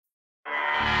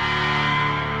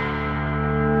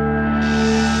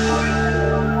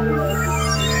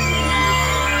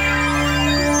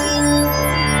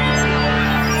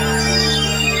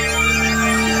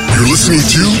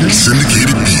listening to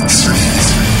Syndicated Beats.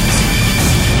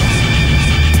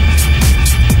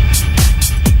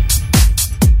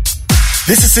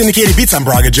 This is Syndicated Beats. I'm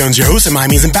Braga Jones, your host and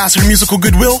Miami's ambassador to musical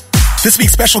goodwill. This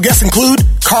week's special guests include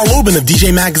Carl Oben of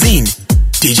DJ Magazine,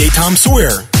 DJ Tom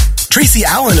Sawyer, Tracy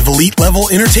Allen of Elite Level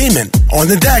Entertainment. On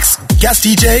the decks, guest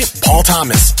DJ Paul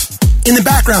Thomas. In the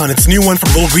background, it's a new one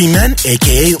from Little Green Men,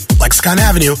 aka Lexicon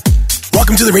Avenue.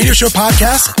 Welcome to the radio show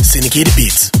podcast, Syndicated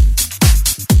Beats.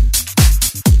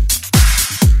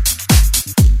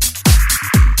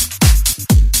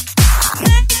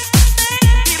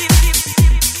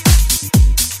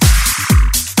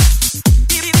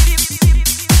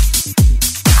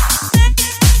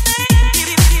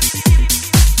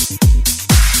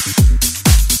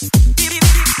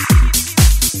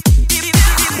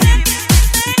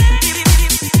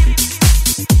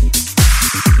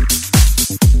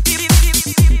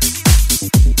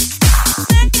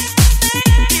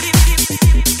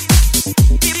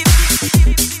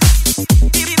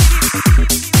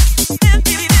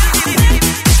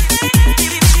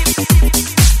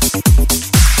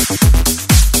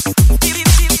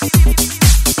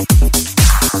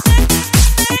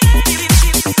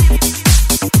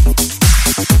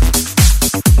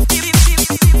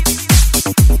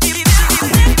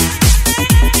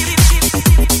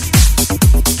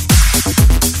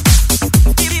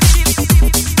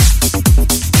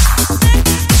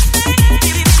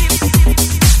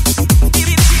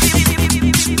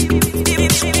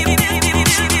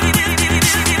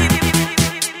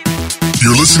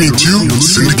 Listening to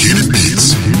Syndicated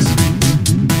Beats.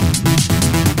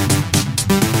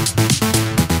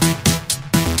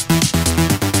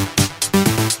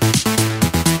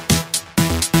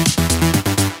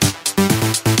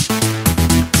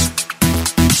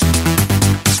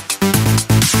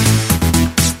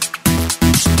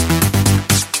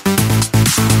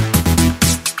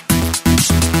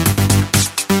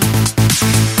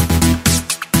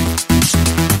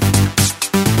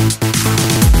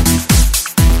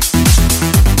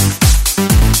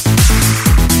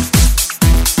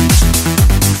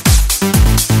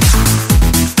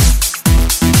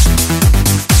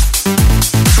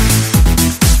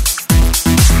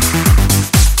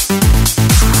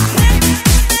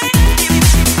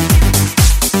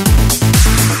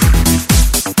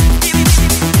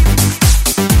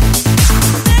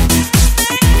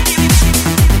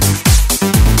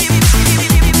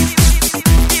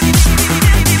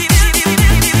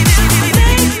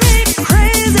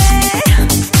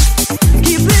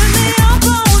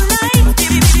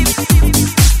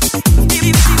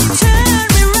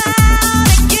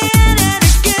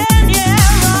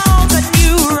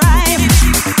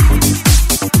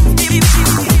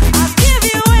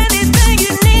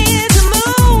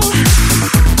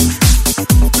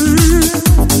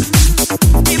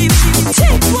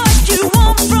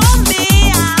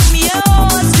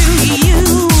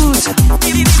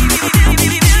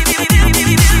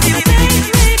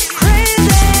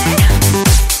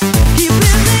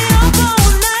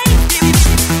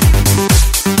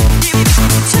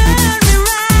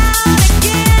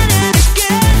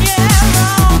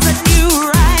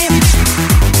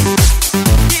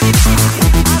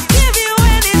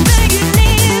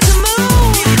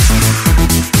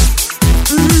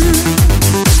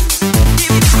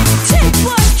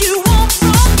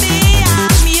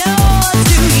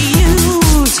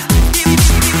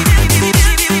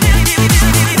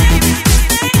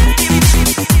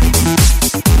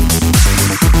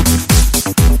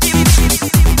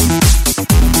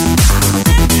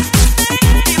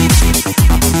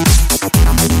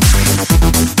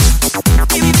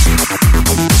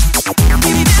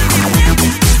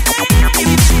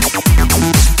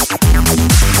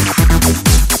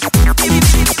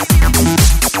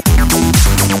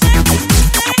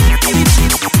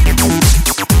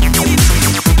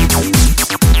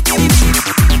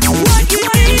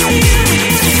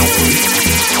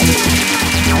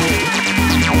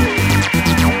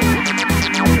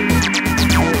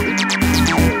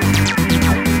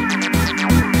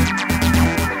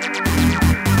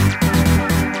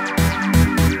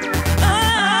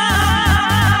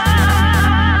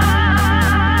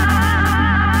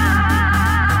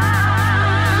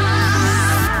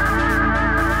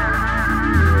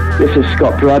 This is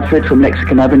Scott Bradford from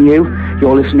Lexicon Avenue.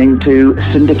 You're listening to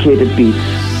Syndicated Beats.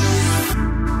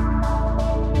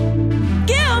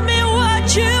 Give me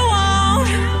what you want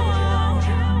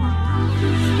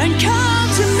and come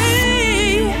to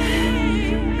me.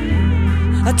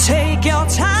 Take your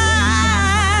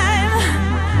time.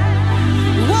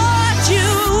 What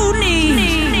you need.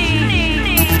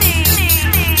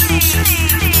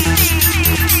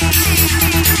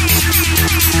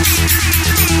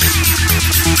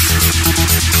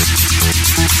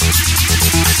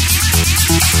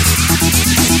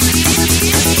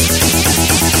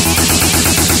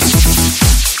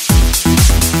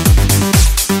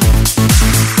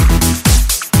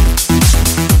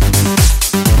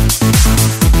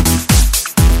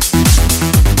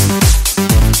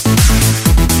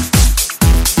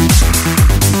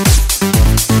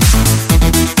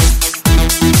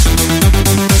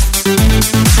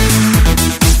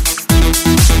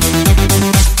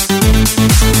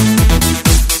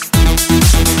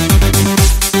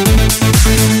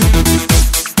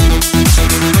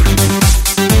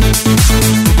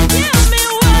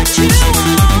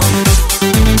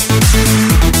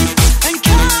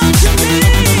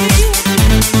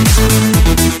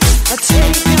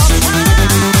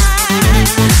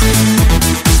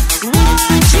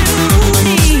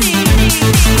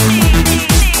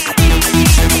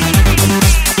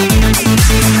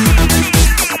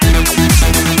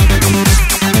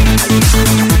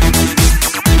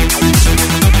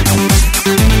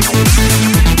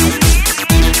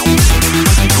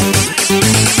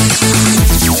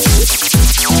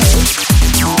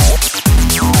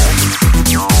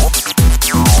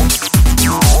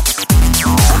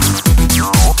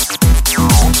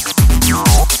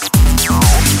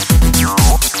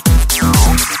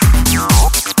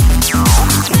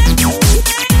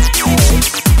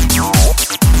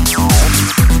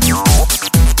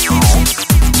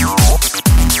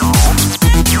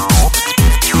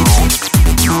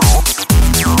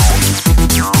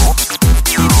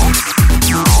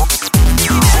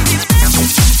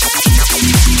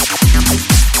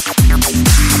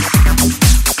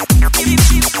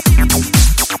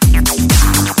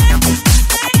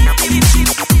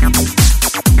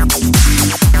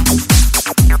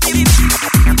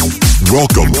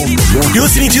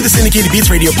 to the Syndicated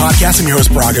Beats Radio Podcast. I'm your host,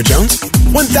 Braga Jones.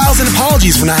 1,000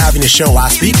 apologies for not having a show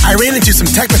last week. I ran into some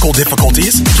technical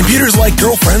difficulties. Computers like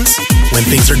girlfriends. When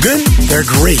things are good, they're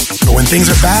great. But when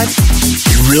things are bad,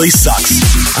 it really sucks.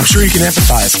 I'm sure you can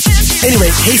empathize.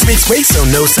 Anyway, haste makes waste, so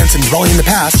no sense in dwelling in the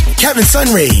past. Kevin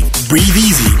Sunray, Breathe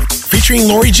Easy, featuring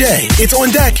Lori J. It's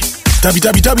on deck.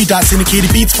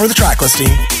 www.syndicatedbeats for the track listing.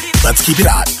 Let's keep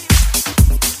it hot.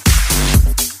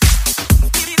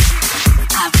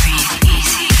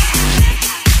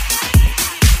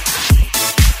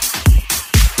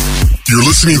 You're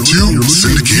listening to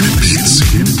Syndicated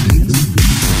Beats.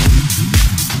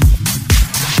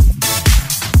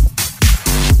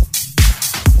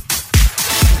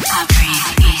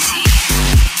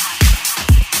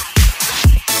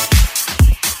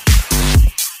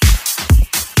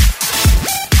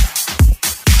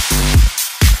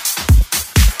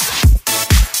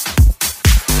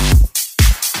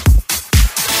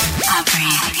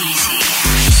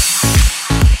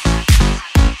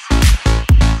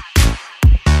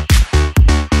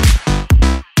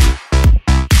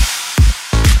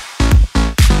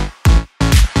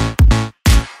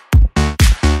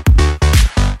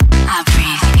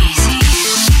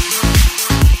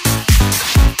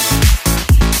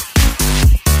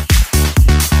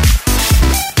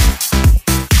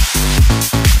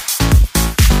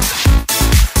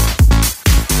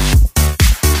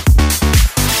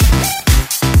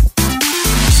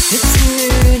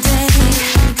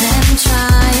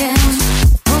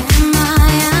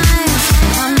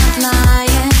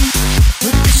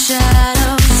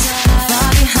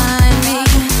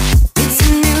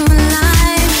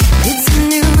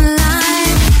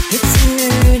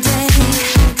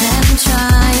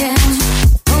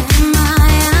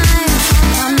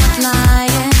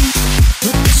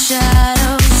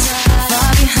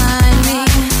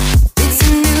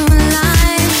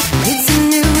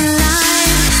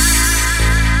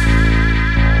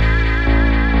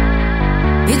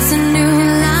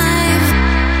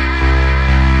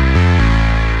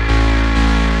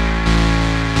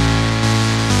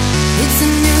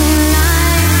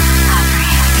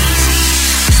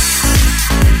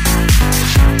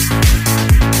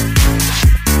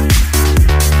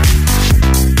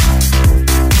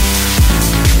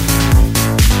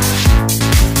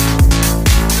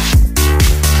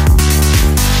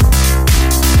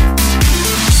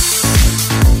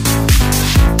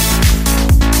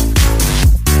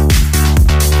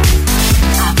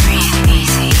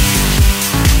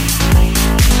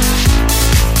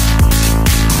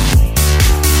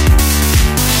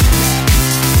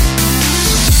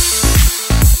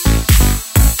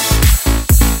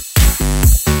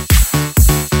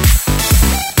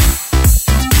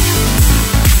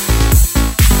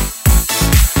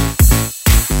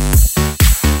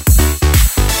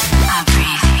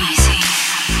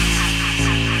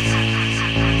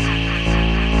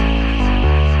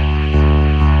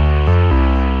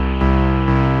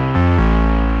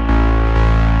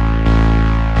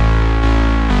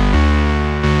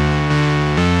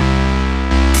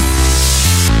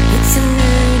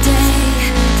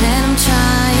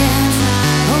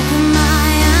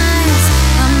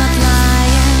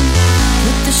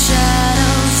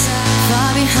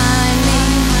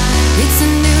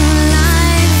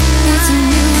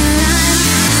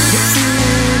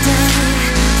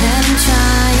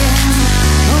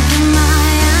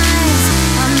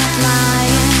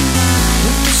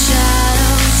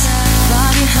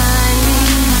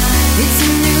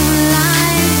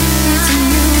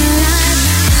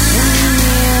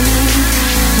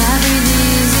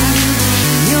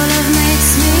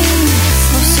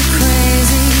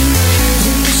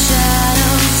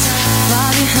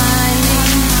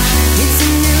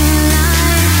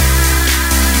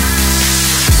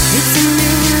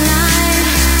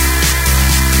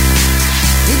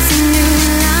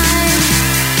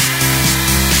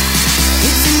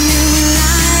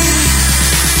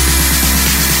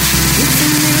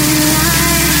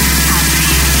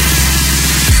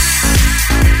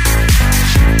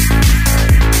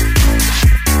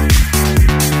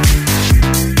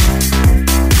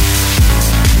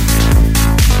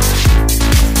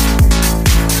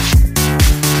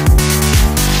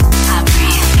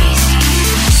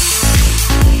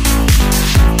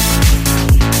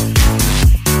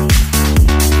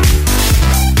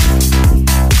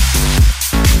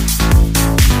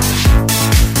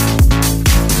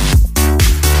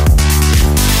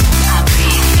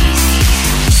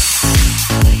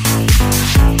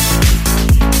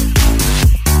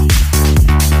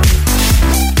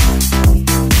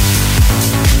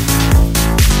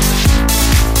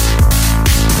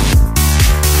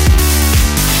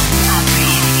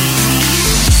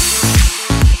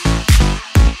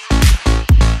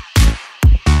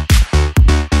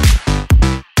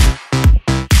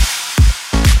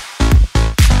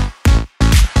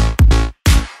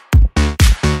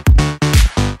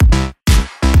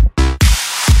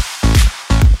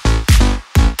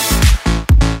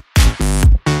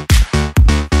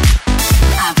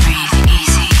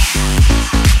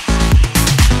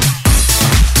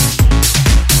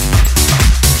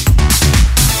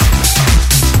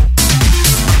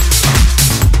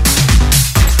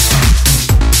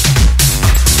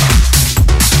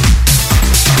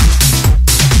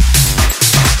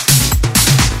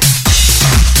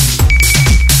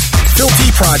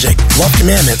 project, Love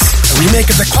Commandments, a remake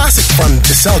of the classic from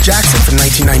Giselle Jackson from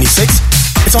 1996.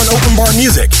 It's on Open Bar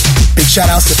Music. Big shout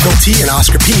outs to Phil T and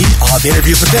Oscar P. I'll have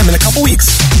interviews with them in a couple weeks.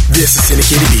 This is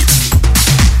Syndicated Beats.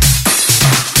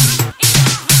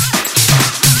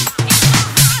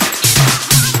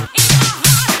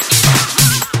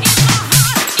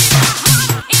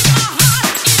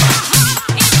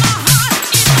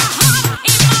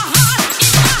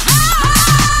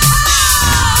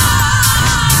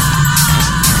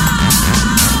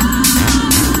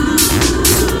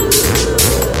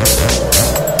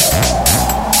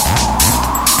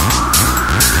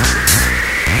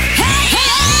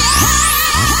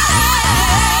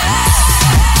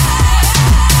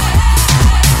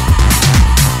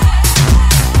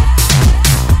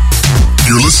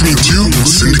 You're listening to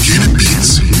Syndicated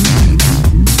Beats.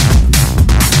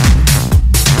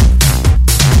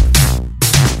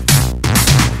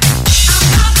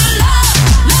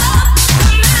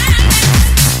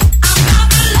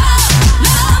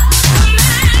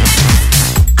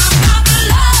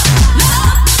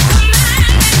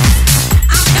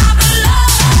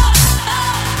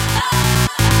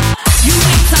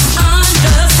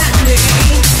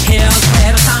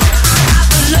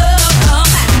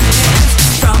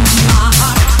 From my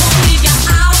heart, only your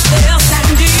eyes.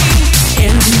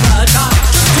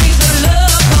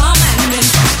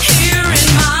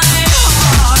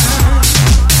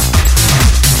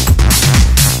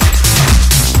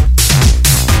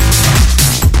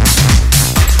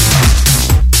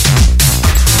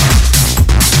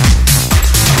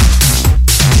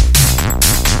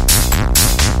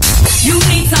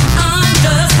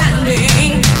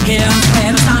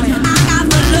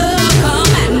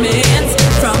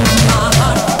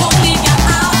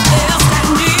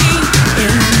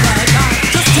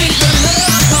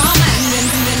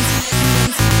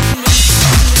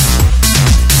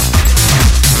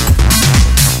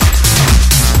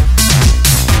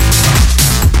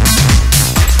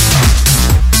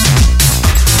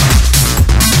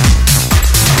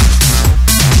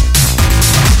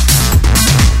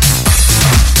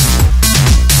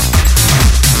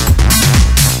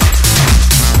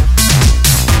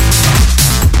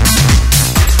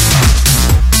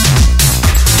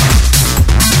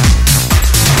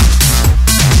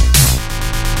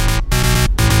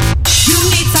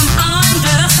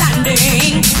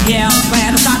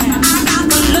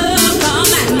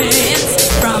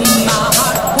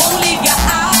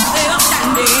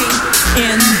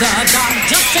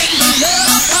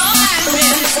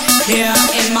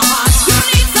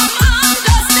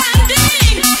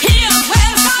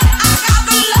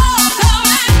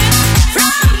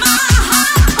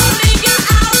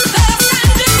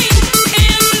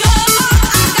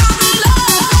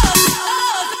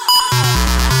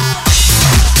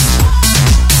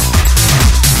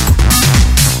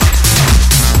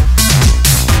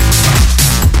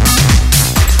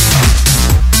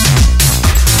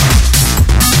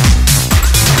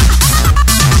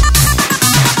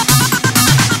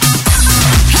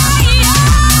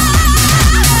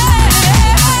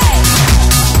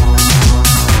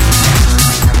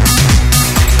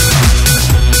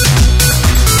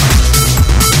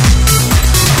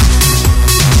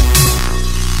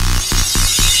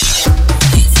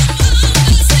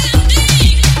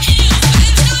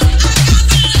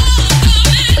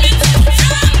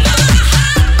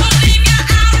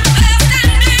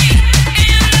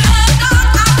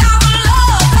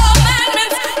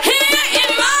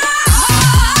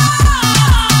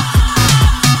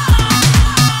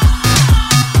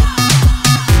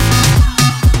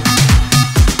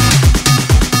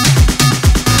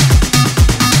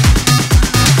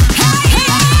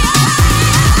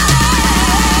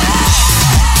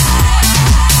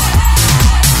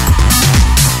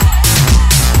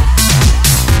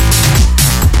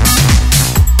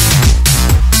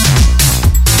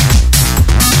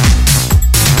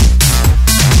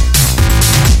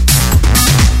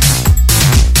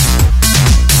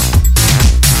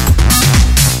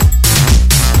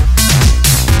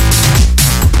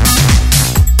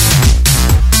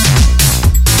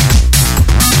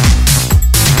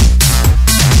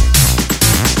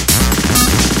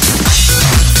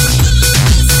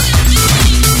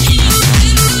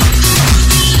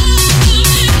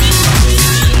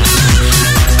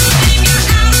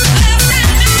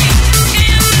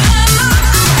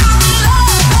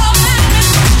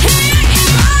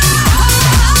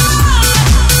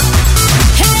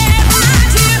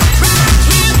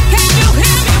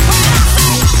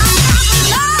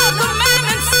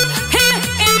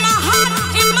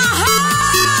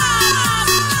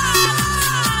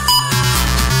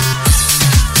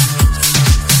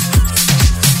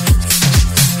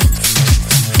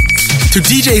 To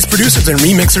DJs, producers, and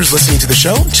remixers listening to the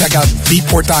show, check out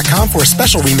Beatport.com for a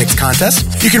special remix contest.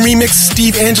 You can remix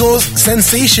Steve Angelo's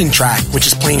Sensation track, which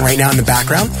is playing right now in the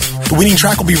background. The winning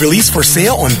track will be released for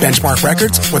sale on Benchmark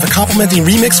Records with a complimenting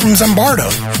remix from Zombardo.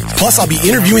 Plus, I'll be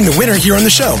interviewing the winner here on the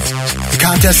show. The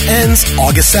contest ends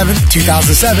August 7th,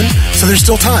 2007, so there's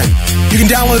still time. You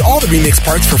can download all the remix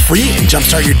parts for free and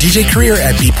jumpstart your DJ career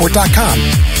at Beatport.com.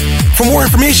 For more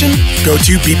information, go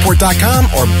to Beatport.com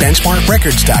or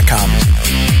BenchmarkRecords.com.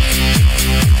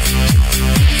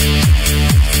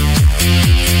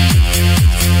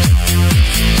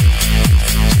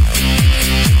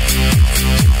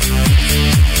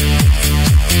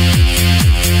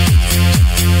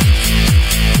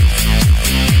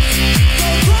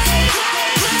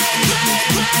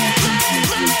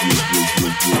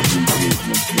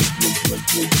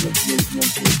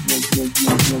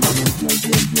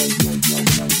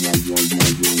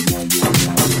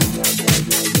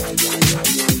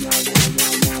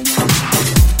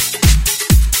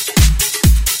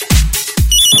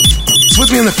 With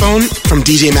me on the phone from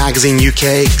DJ Magazine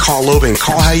UK, Carl Lobin.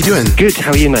 Carl, how you doing? Good, how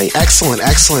are you, mate? Excellent,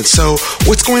 excellent. So,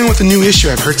 what's going on with the new issue?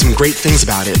 I've heard some great things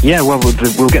about it. Yeah, well,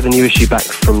 we'll get the new issue back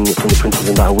from the printers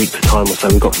in about a week's time or so.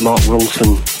 We've got Mark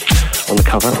Ronson on the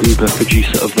cover, Uber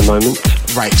producer of the moment.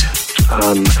 Right.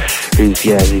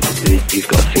 He's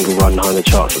got a single run high in the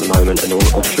charts at the moment, and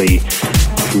obviously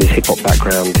from his hip-hop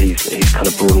background, he's kind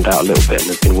of broadened out a little bit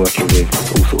and has been working with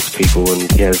all sorts of people, and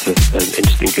yeah, it's an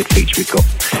interesting, good feature we've got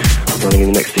running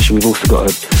in the next issue. We've also got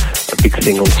a big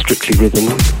thing on Strictly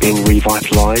Rhythm being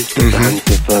revitalised at the hands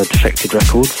of Defected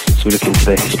Records. So we look into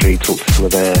their history, talk to some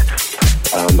of their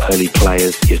early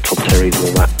players, Todd Terry's and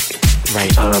all that.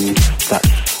 Right.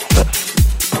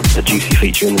 That's a juicy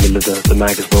feature in the middle of the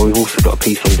mag as well. We've also got a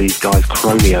piece on these guys,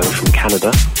 Chromeo from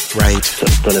Canada. Right. So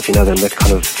I don't know if you know them, they're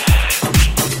kind of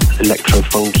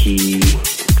electro-funky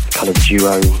kind of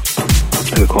duo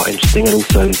who are quite interesting, and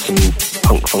also some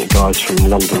punk-funk guys from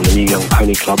London, the New Young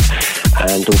Pony Club,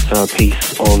 and also a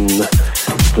piece on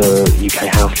the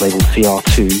UK house label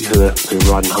CR2 who are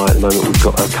riding high at the moment. We've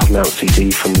got a come-out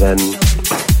CD from them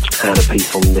and a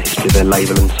piece on the history of their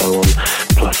label and so on,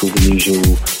 plus all the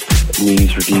usual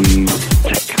news, reviews,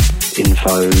 tech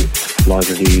info, live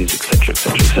reviews, etc.,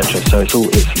 etc., etc. So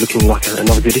it's looking like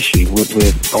another good issue.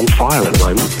 We're on fire at the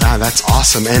moment. Ah, that's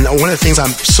awesome. And one of the things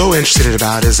I'm so interested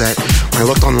about is that when I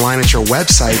looked online at your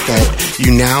website, that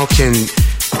you now can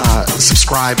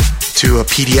subscribe to a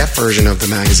PDF version of the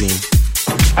magazine.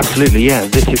 Absolutely, yeah.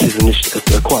 This is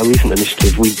quite a recent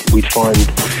initiative. We find,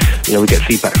 we get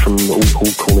feedback from all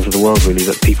corners of the world, really,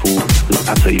 that people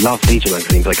absolutely love DJ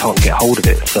Magazine, but they can't get hold of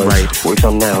it. So what we've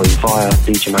done now is via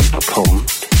djmag.com,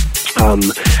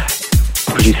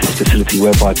 produce this facility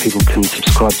whereby people can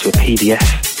subscribe to a PDF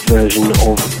version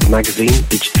of the magazine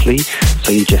digitally.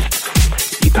 So you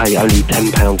pay only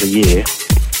 £10 a year,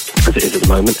 as it is at the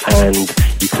moment, and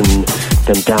you can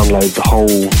then download the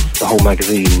whole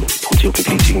magazine onto your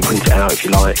computer. You can print it out if you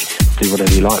like, do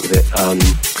whatever you like with it,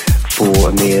 for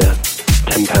a mere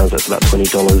 £10. That's about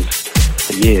 $20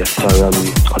 a year. So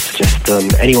I'd suggest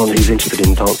anyone who's interested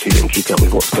in dance music and keeping up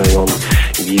with what's going on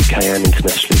in the UK and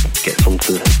internationally gets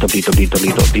onto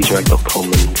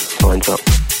www.djmag.com and signs up.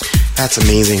 That's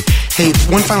amazing. Hey,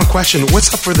 one final question.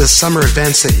 What's up for the summer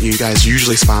events that you guys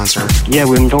usually sponsor? Yeah,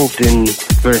 we're involved in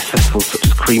various festivals such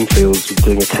as Creamfields. We're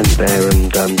doing a tent there, and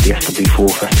the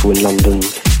SW4 Festival in London.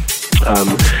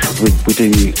 We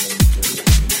do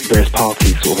various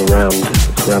parties sort of around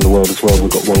the world as well. We've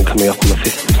got one coming up on the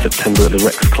 5th of September at the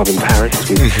Rex Club in Paris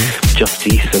with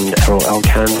Justice and Errol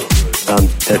Alkan.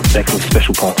 They're kind of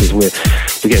special parties. We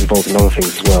get involved in other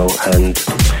things as well, and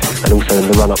also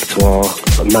in the run-up to our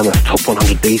Mammoth Top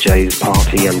 100 DJs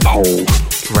party and poll.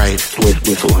 Right.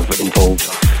 We're sort of involved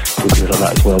with things like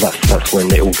that as well. That's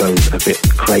when it all goes a bit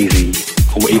crazy,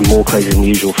 or even more crazy than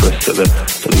usual for us at the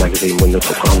magazine, when the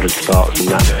Top 100 starts and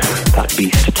that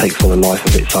beast takes on a life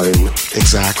of its own.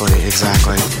 Exactly.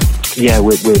 Yeah,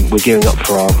 we're gearing up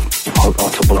for our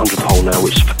Top 100 poll now,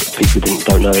 which people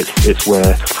don't know. It's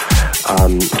where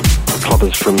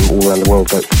clubbers from all around the world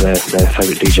vote for their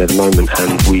favourite DJ at the moment,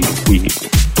 and we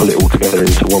pull it all together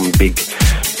into one big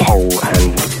poll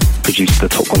and produce the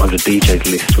Top 100 DJs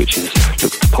list, which is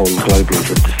looked upon globally as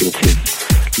a definitive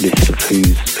list of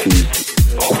who's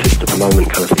hottest at the moment,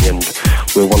 kind of thing. And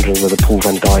we're wondering whether Paul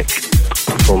van Dyk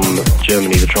from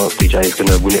Germany, the trance DJ, is going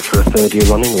to win it for a third year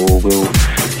running, or will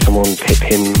someone pip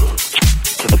him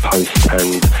to the post?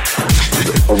 And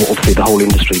obviously the whole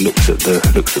industry looks at the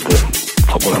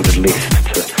Top 100 list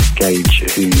to gauge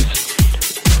who's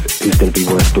going to be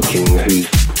worth booking, who's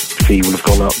fee will have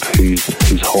gone up, who's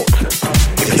hot,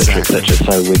 etc.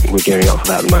 So we're gearing up for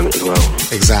that at the moment as well.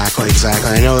 Exactly.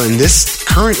 I know in this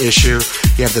current issue,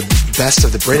 you have the best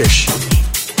of the British.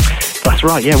 That's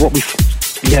right. Yeah, what we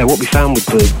found with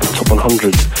the top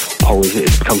 100 poll is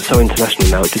it's become so international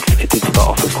now. It did start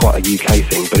off as quite a UK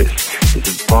thing, but it's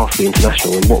vastly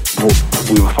international. And what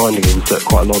we were finding was that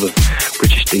quite a lot of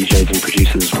British DJs and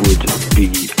producers would be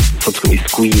subsequently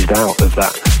squeezed out of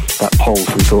that poll.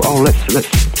 So we thought, let's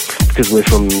because we're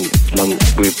from London,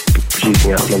 we're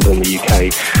producing out of London, the UK.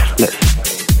 Let's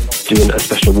do a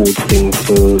special awards thing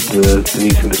for the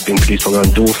music that's being produced on our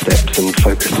own doorsteps and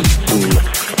focus some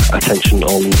attention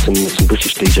on some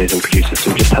British DJs and producers.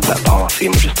 So we just had that party,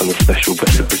 and we've just done a special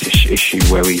Best of British issue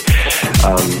where we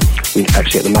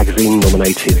actually at the magazine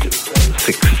nominated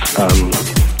six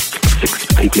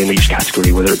people in each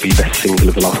category, whether it be best single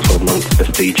of the last 12 months,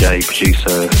 best DJ,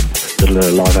 producer,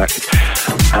 live act,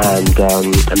 and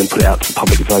then put it out to the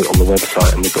public vote on the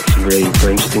website, and we've got some really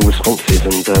very interesting responses,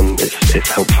 and it's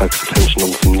helped focus attention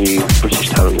on some new British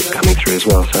talent that's coming through as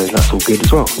well, so that's all good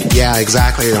as well. Yeah,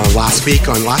 exactly. Last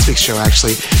week's show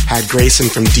actually had Grayson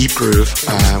from Deep Groove,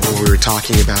 where we were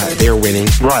talking about their winning.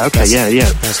 Right, okay,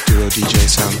 best duo DJ,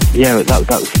 so. Yeah, that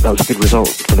was a good result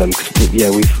for them, because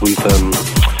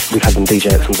we've had them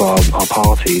DJ at some of our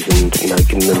parties, and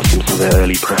giving them some of their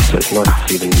early press. So it's nice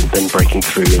to see them breaking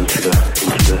through onto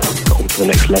the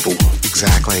next level.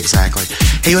 Exactly.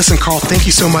 Hey, listen, Carl, thank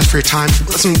you so much for your time.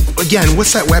 Listen, again,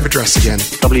 what's that web address again?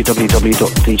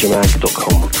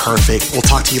 www.djmag.com. Perfect. We'll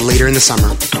talk to you later in the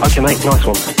summer. Okay, mate. Nice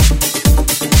one.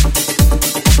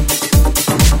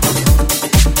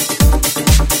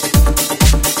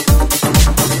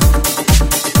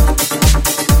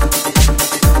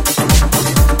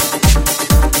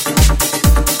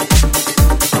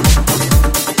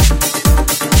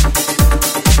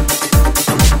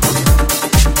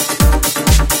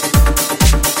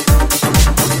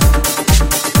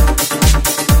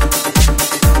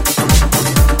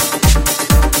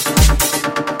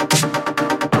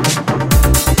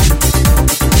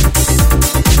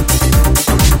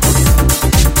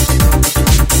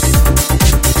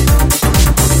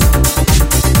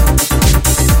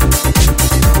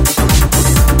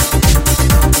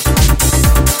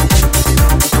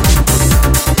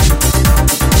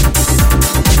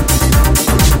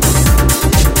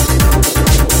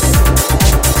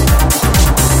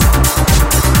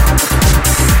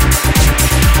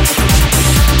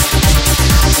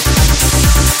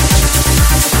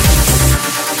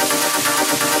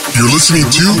 You're listening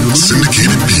to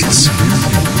Syndicated Beats.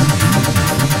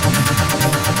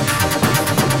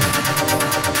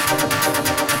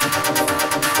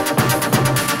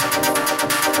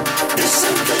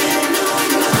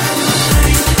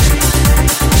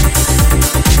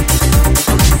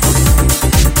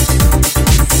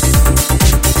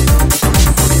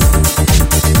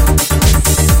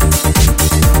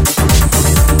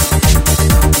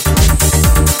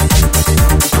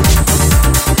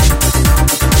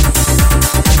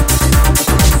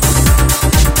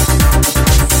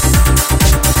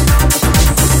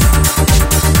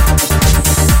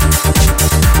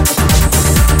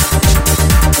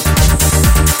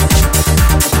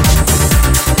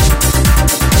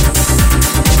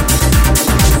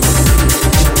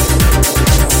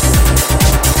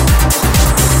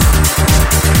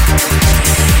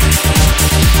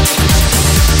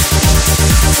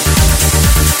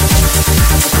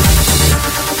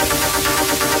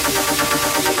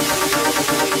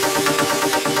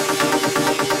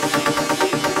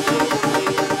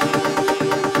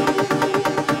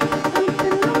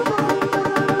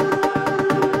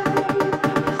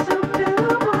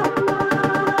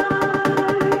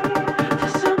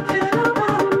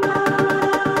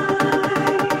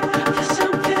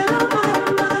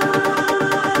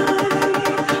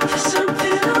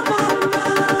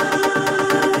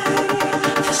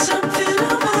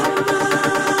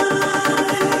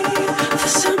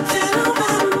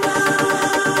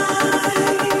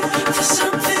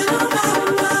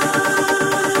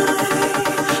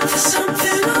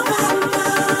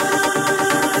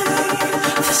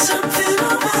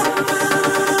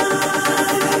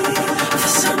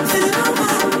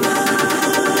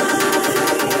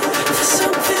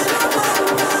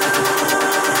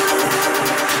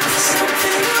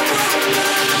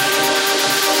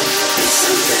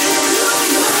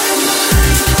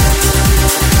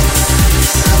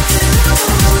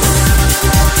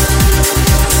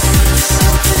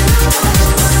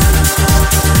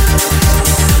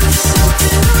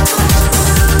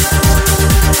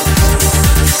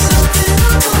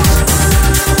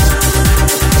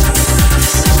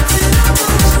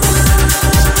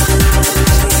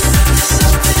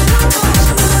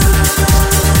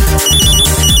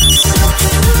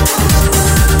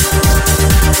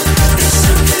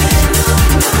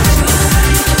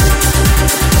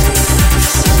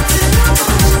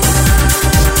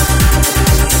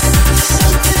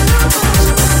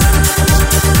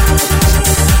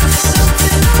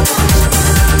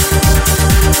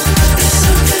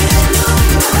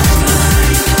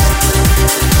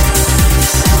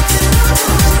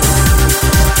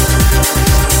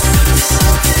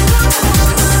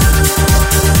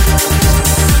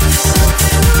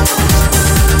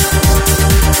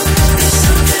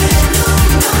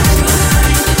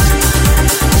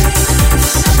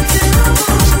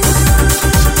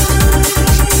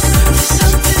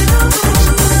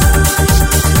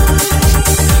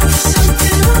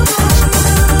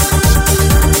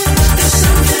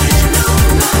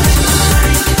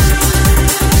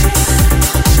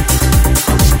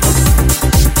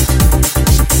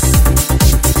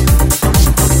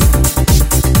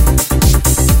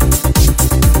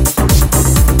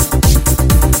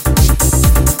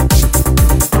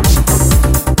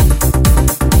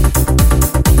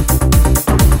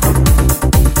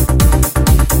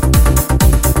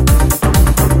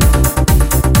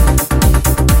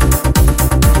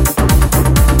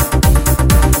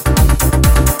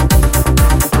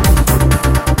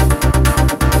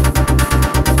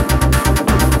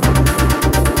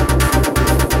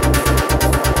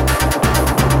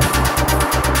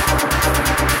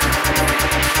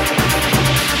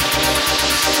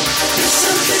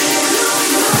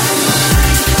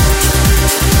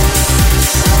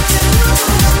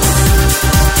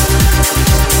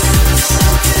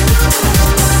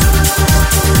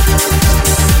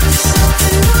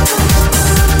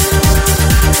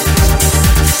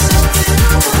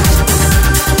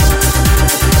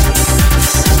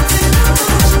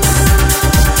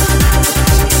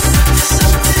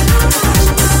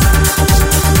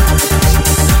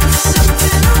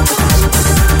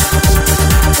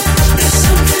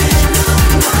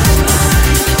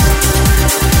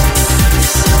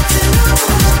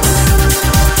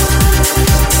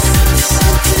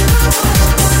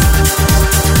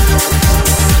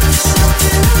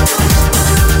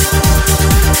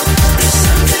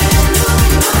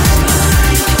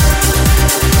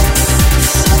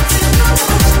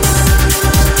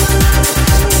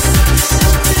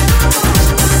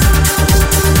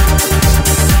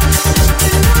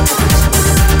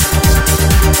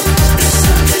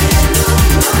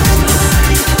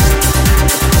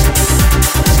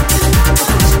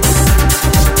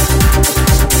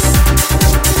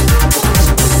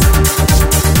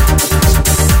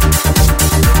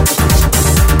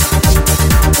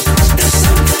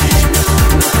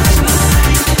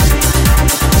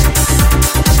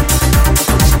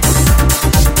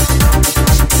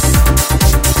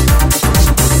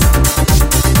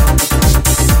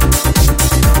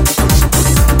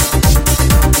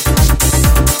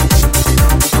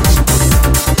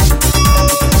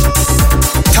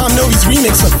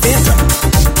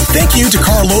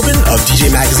 Lobin of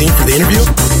DJ Magazine for the interview.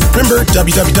 Remember,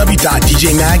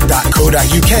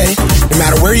 www.djmag.co.uk. No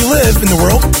matter where you live in the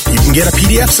world, you can get a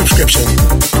PDF subscription.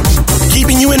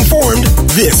 Keeping you informed,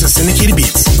 this is Syndicated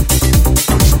Beats.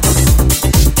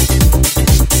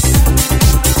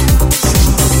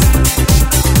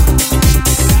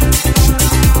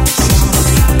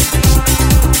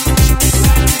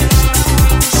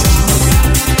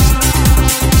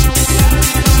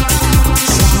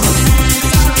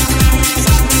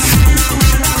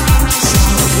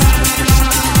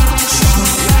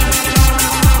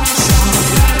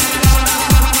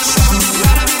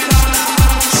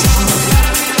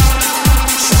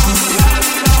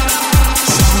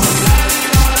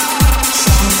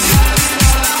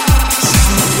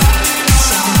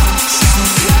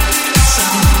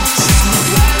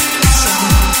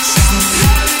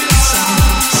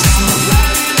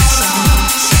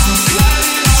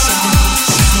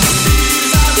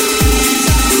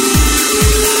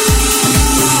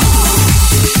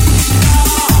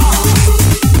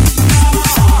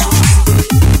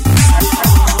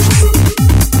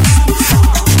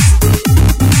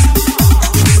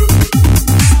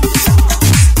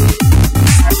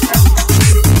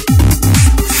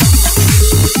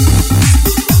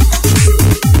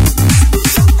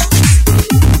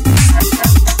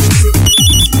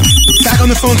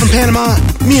 Phone from Panama,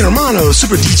 mi hermano,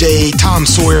 Super DJ Tom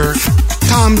Sawyer.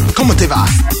 Tom, ¿cómo te va?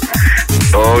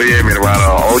 Oh yeah, mi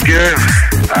hermano, all good.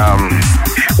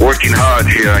 Working hard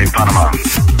here in Panama.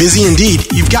 Busy indeed.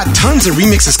 You've got tons of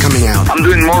remixes coming out. I'm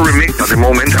doing more remix at the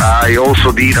moment. I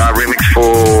also did a remix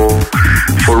for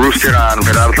Rooster and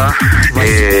Peralta.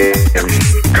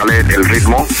 Khaled El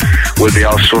Ritmo will be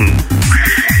out soon.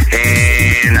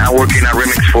 And I'm working a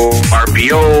remix for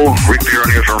RPO, Rick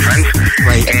Pironi from Friends.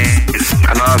 Right. And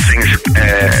another thing is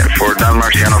for Dan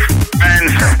Marciano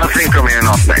Friends. Nothing coming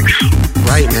up next.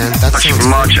 Right, man. That's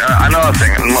much. Another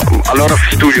thing, a lot of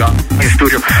studio. In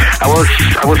studio, I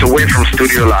was away from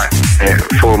studio life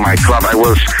for my club. I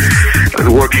was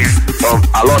working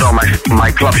a lot on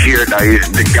my club here. That is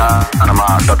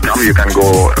theganama.com. You can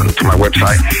go to my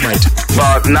website. Right.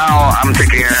 But now I'm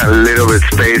taking a little bit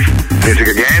space music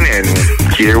again, and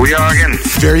here we are again.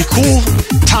 Very cool.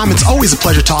 Tom, it's always a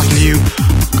pleasure talking to you.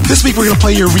 This week we're going to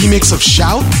play your remix of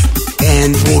Shout,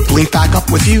 and we'll link back up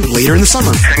with you later in the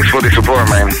summer. Thanks for the support,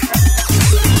 man.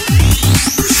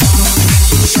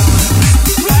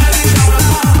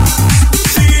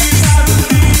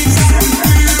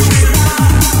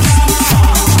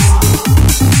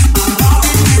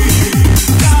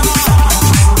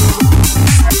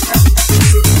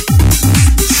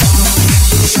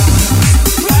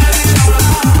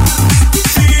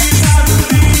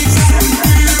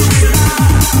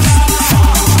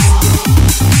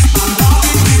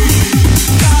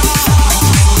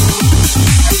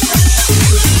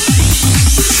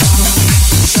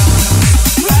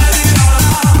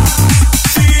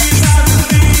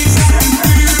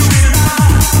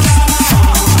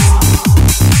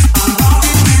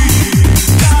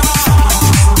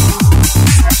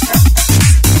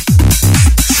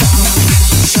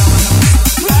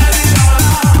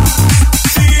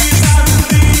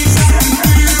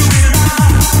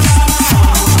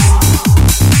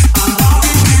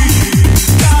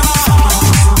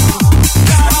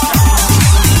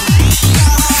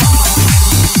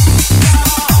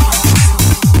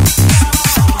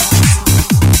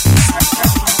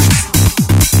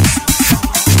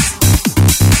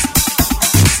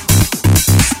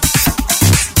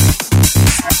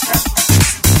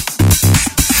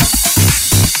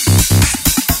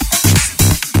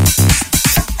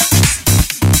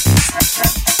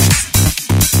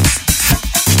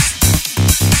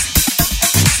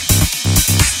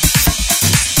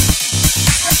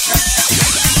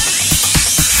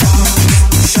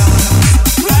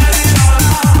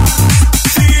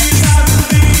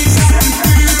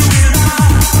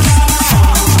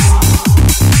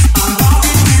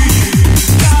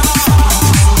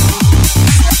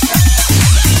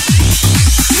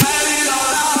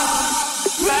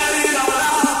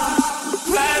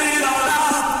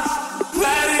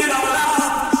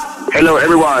 Hello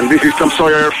everyone, this is Tom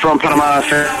Sawyer from Panama,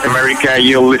 America.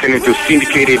 You're listening to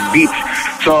Syndicated Beats.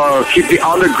 So keep the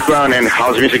underground and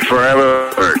house music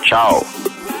forever. Ciao.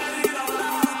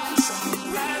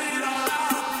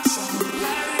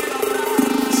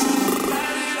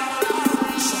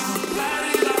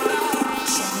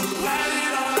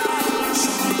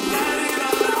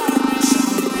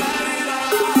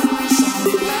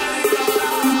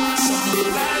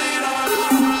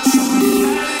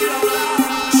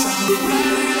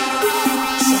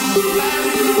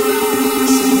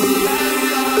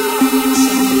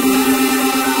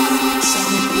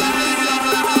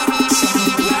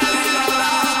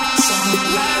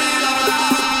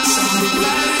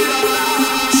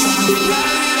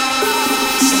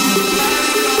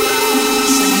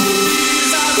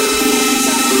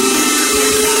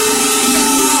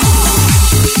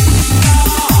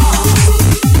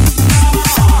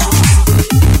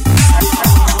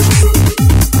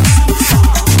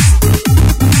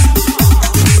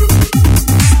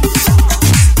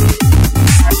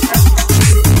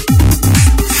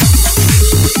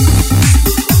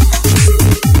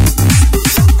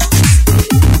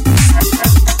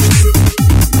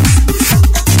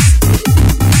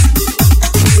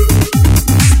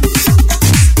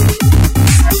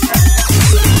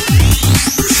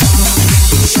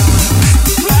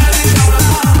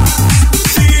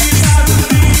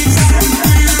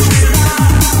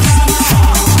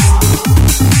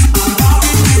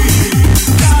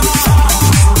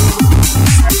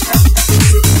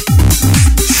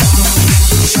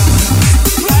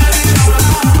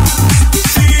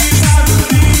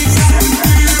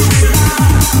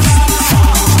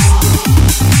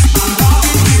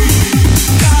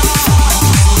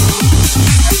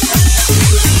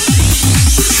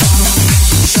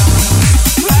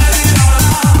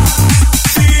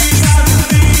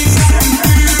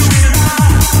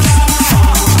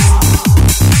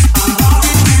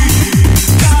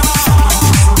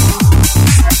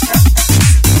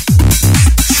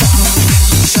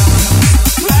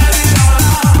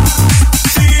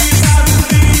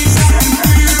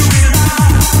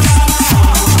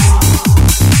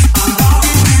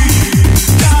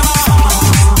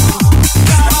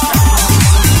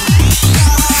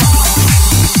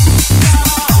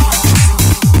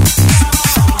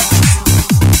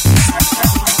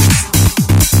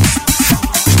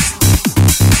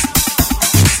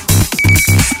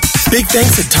 Big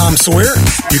thanks to Tom Sawyer.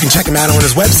 You can check him out on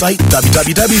his website,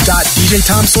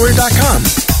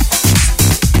 www.djtomsawyer.com.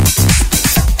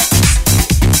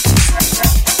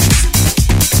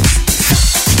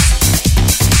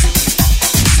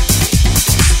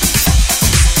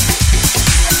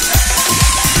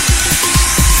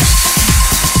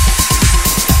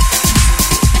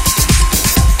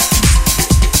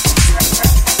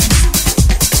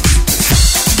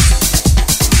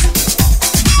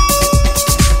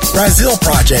 Brazil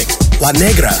Project, La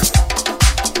Negra.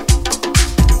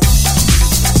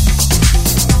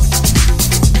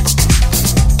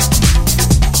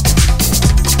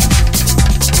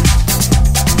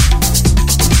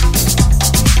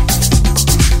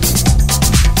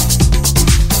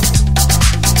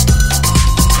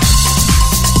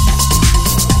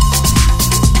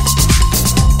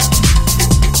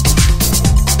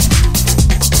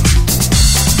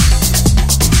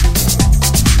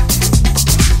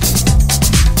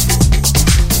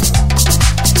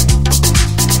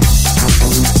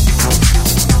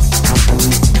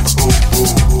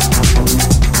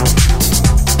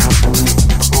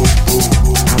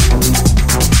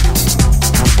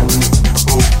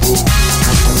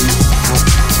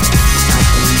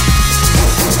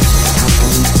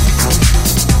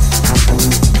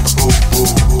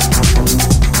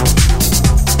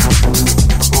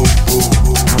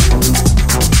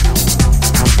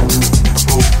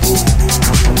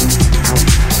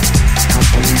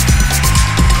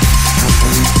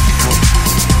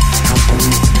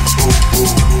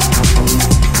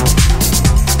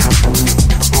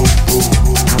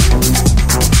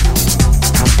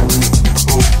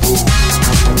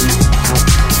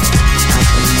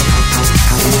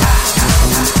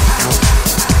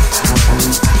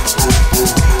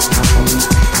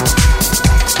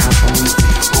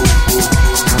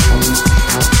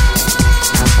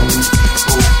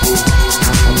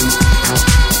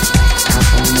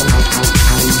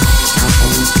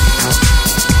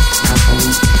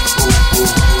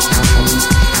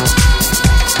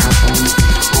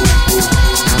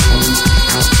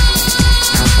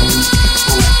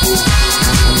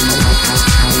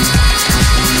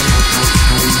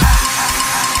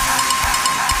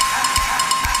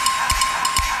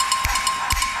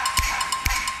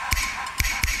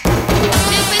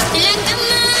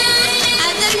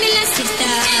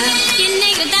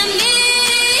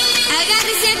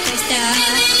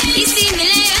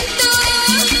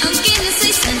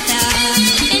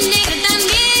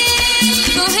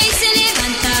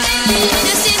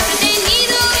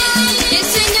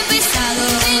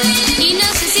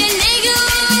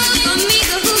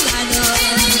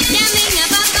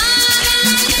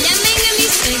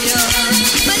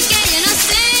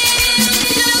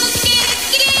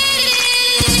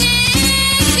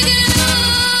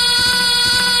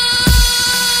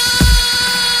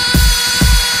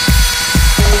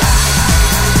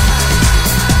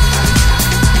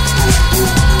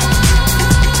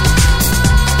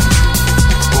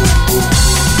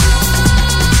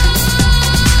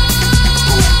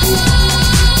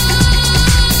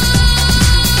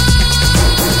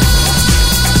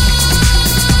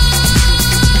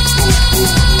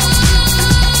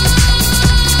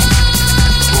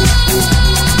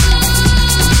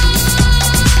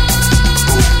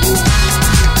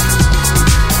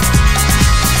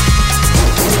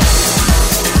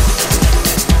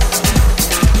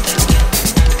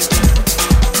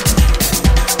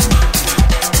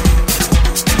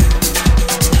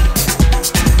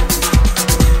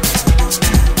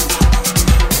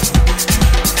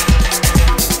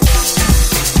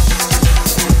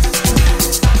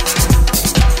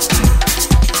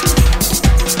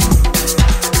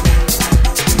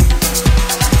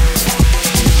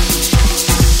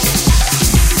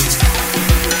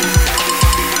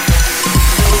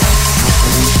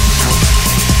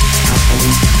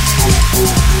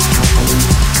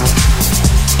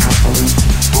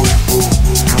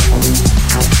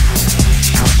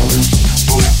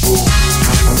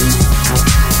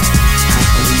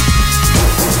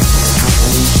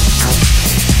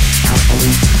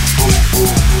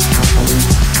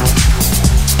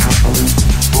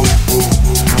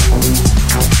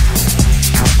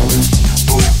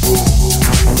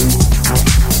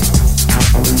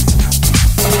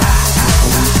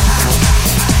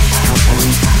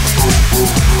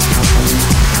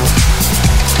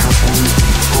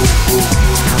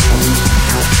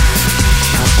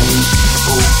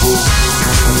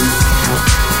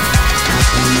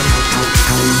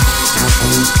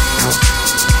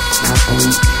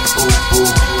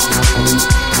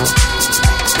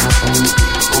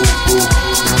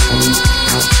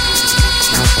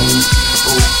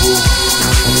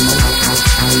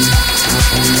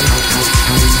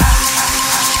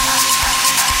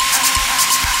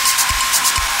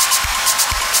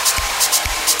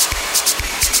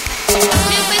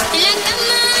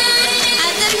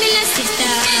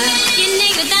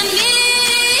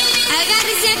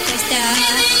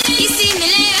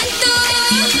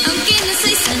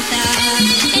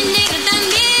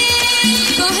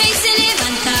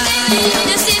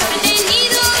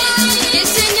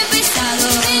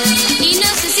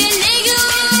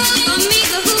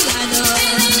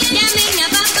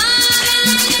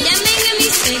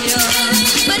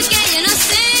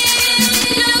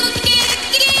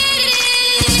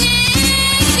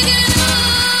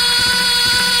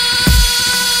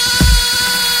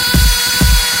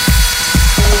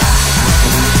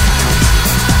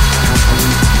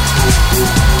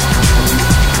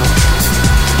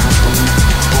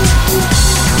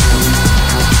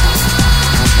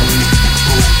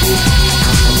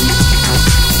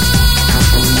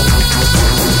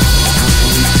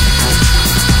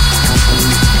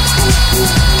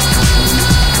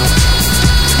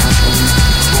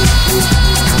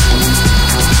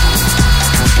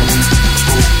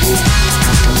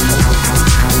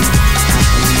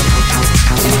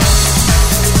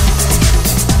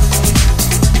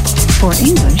 For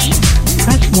English,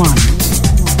 press 1.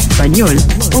 Español,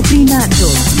 oprima 2.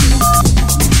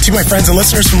 To my friends and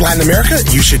listeners from Latin America,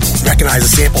 you should recognize a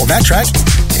sample of that track.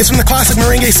 It's from the classic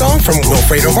merengue song from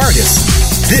Wilfredo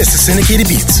Vargas. This is Syndicated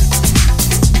Beats.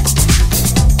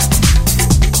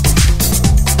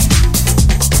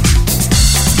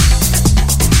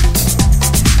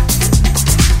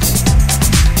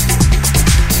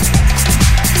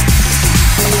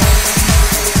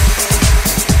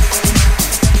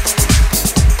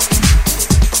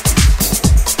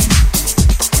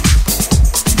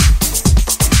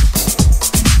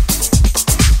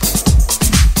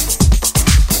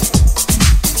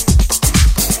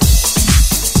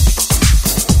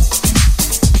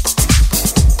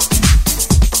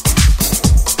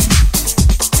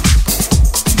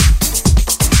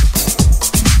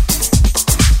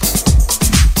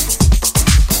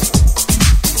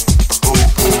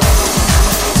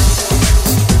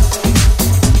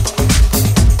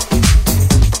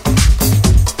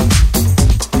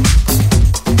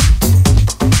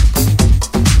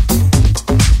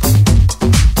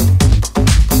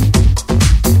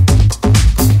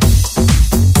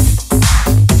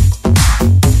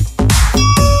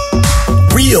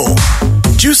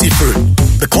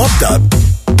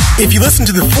 If you listen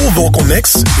to the full vocal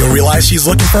mix, you'll realize she's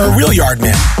looking for a real yard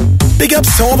man. Big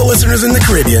ups to all the listeners in the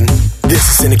Caribbean. This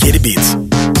is Syndicated Beats.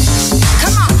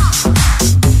 Come on.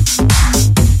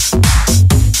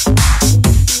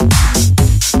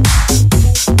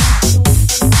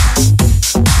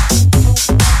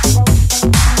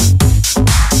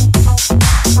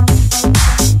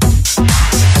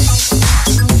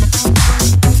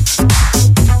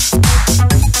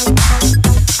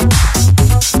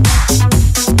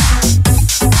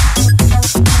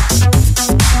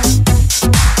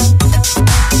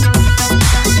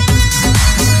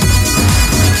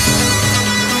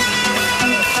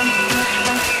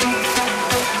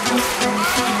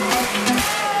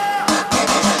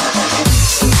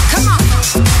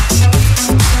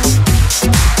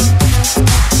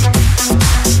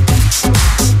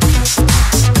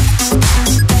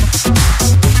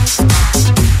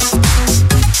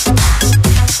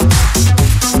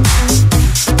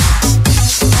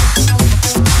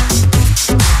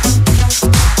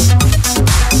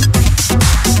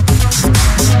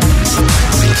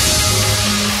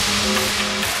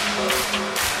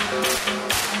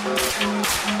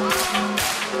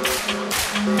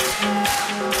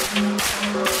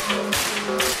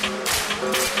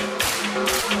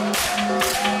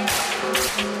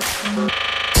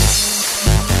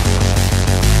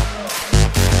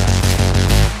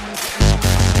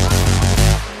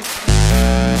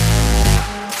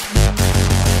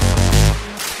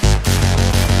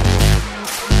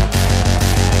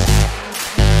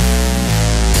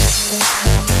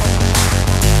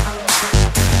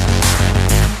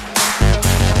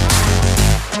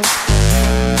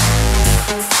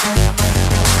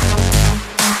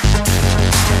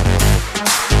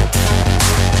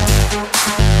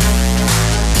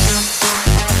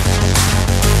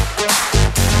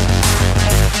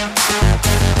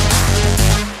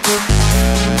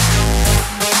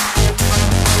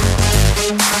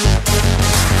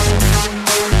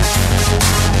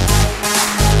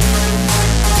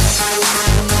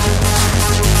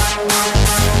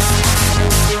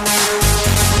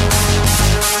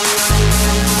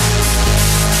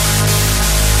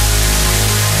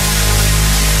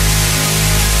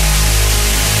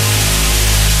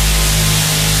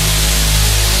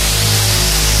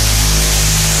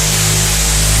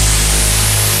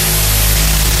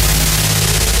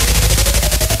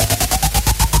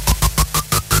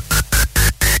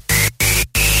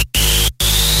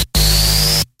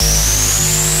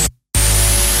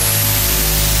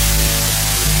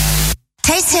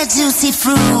 Taste your juicy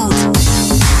fruit.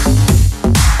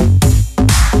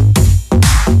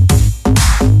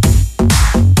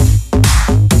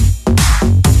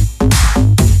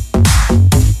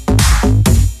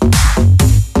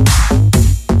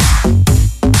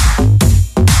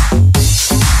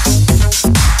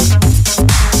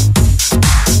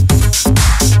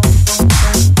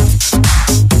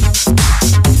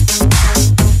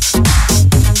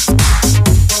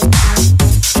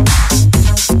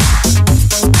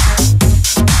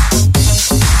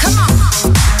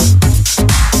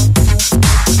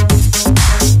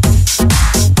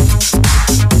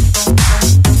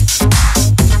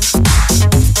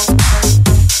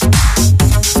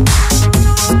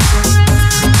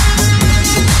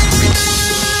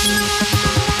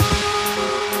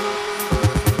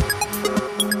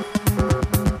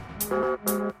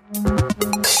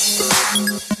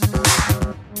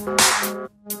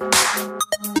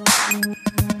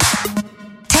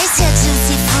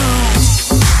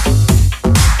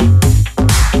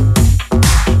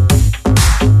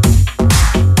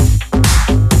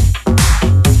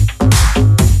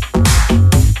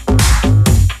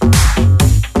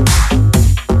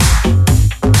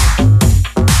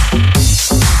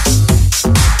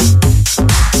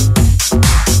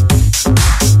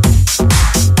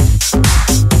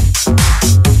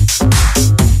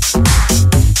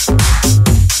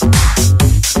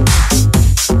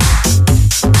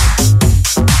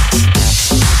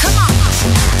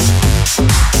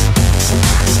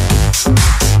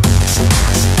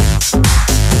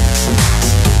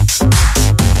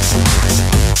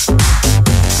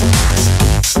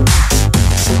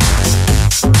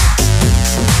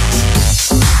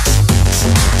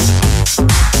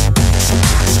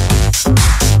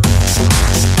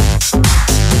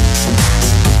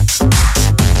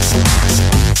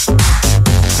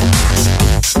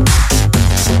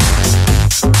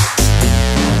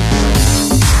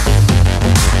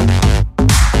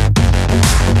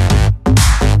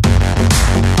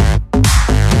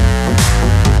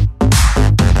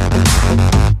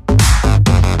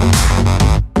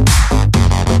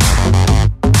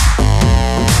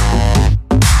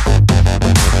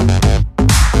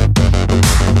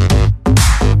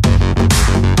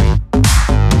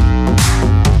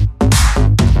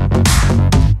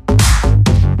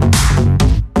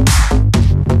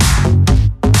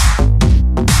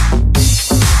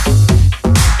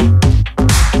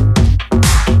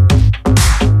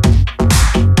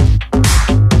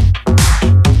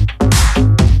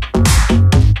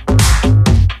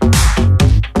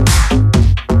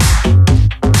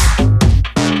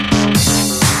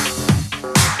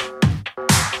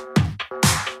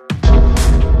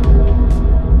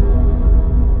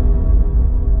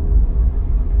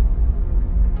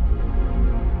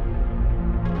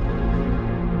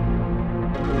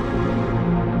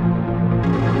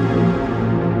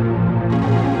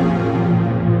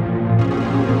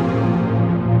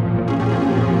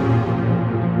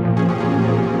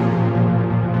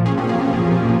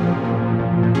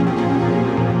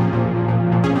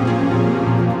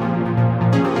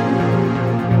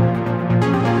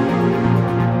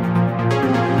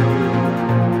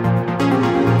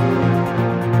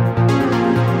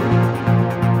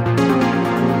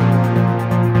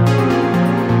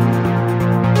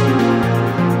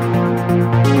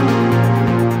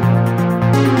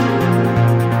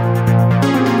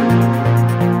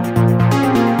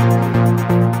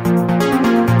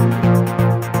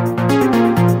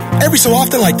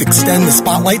 often like to extend the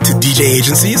spotlight to DJ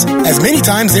agencies, as many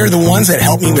times they're the ones that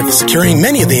help me with securing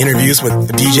many of the interviews with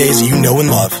the DJs you know and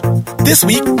love. This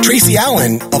week, Tracy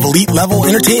Allen of Elite Level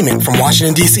Entertainment from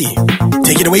Washington, D.C.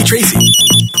 Take it away, Tracy.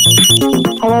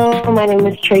 Hello, my name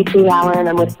is Tracy Allen.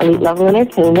 I'm with Elite Level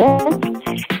Entertainment,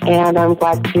 and I'm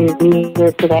glad to be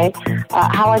here today.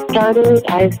 How I started,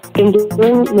 I've been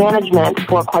doing management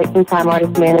for quite some time,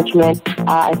 artist management.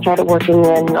 I started working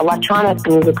in electronic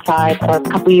music side a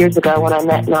couple years ago when I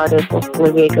met an artist,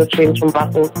 Olivier Gauthier from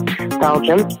Brussels,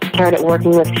 Belgium. Started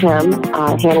working with him,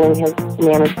 handling his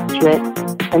management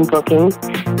and booking.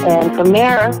 And from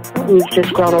there, we've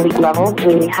just grown Elite Level.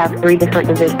 We have 3 different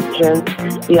divisions.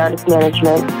 The artist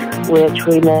management, which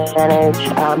we manage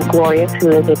Gloria,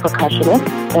 who is a percussionist,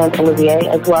 and Olivier,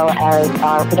 as well as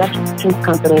our productions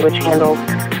company, which handles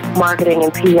marketing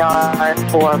and PR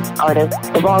for artists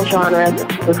of all genres,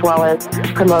 as well as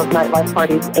promote nightlife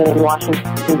parties in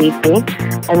Washington, D.C.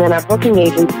 And then our booking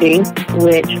agency,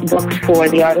 which books for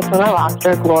the artists on our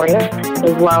roster, Gloria,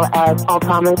 as well as Paul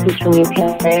Thomas, who's from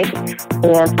UK,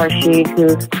 and Farshid,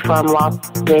 who's from Las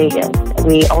Vegas.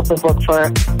 We also book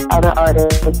for other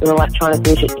artists in the electronic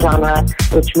music genre,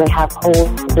 which may have holes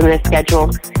in their schedule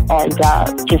and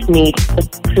just need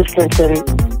assistance in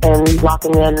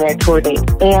locking in their tour date.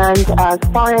 And as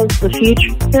far as the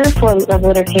future for Level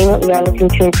Entertainment, we are looking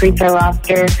to increase our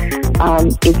roster.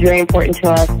 It's very important to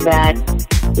us that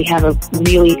we have a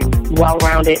really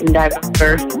well-rounded and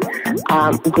diverse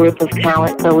group of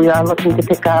talent. So we are looking to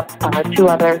pick up 2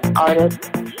 other artists,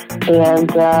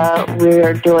 and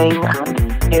we're doing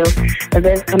new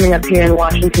events coming up here in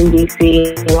Washington,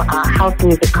 D.C., house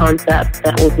music concept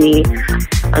that will be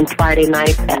on Friday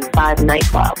night at 5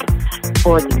 Nightclub. Look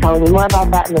forward to telling you more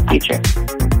about that in the future.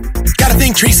 Gotta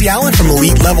thank Tracy Allen from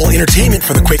Elite Level Entertainment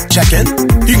for the quick check-in.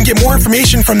 You can get more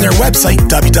information from their website,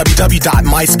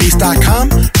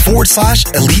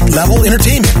 www.myspace.com/Elite Level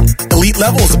Entertainment. Elite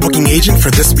Level is a booking agent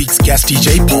for this week's guest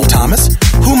DJ, Paul Thomas,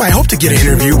 whom I hope to get an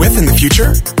interview with in the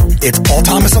future. It's Paul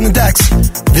Thomas on the decks.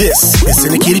 This is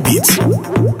Syndicated Beats.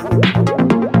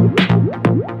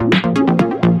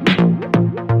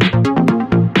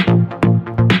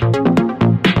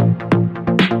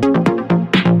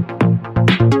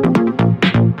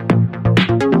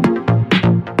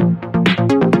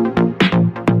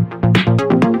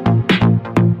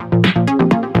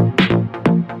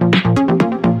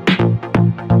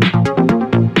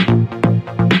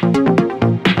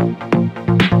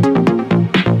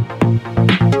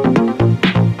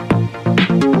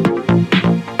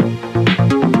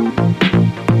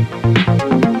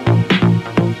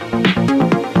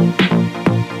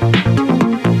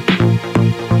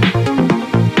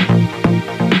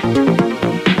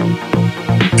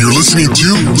 Listening to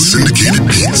Syndicated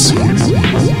Beats.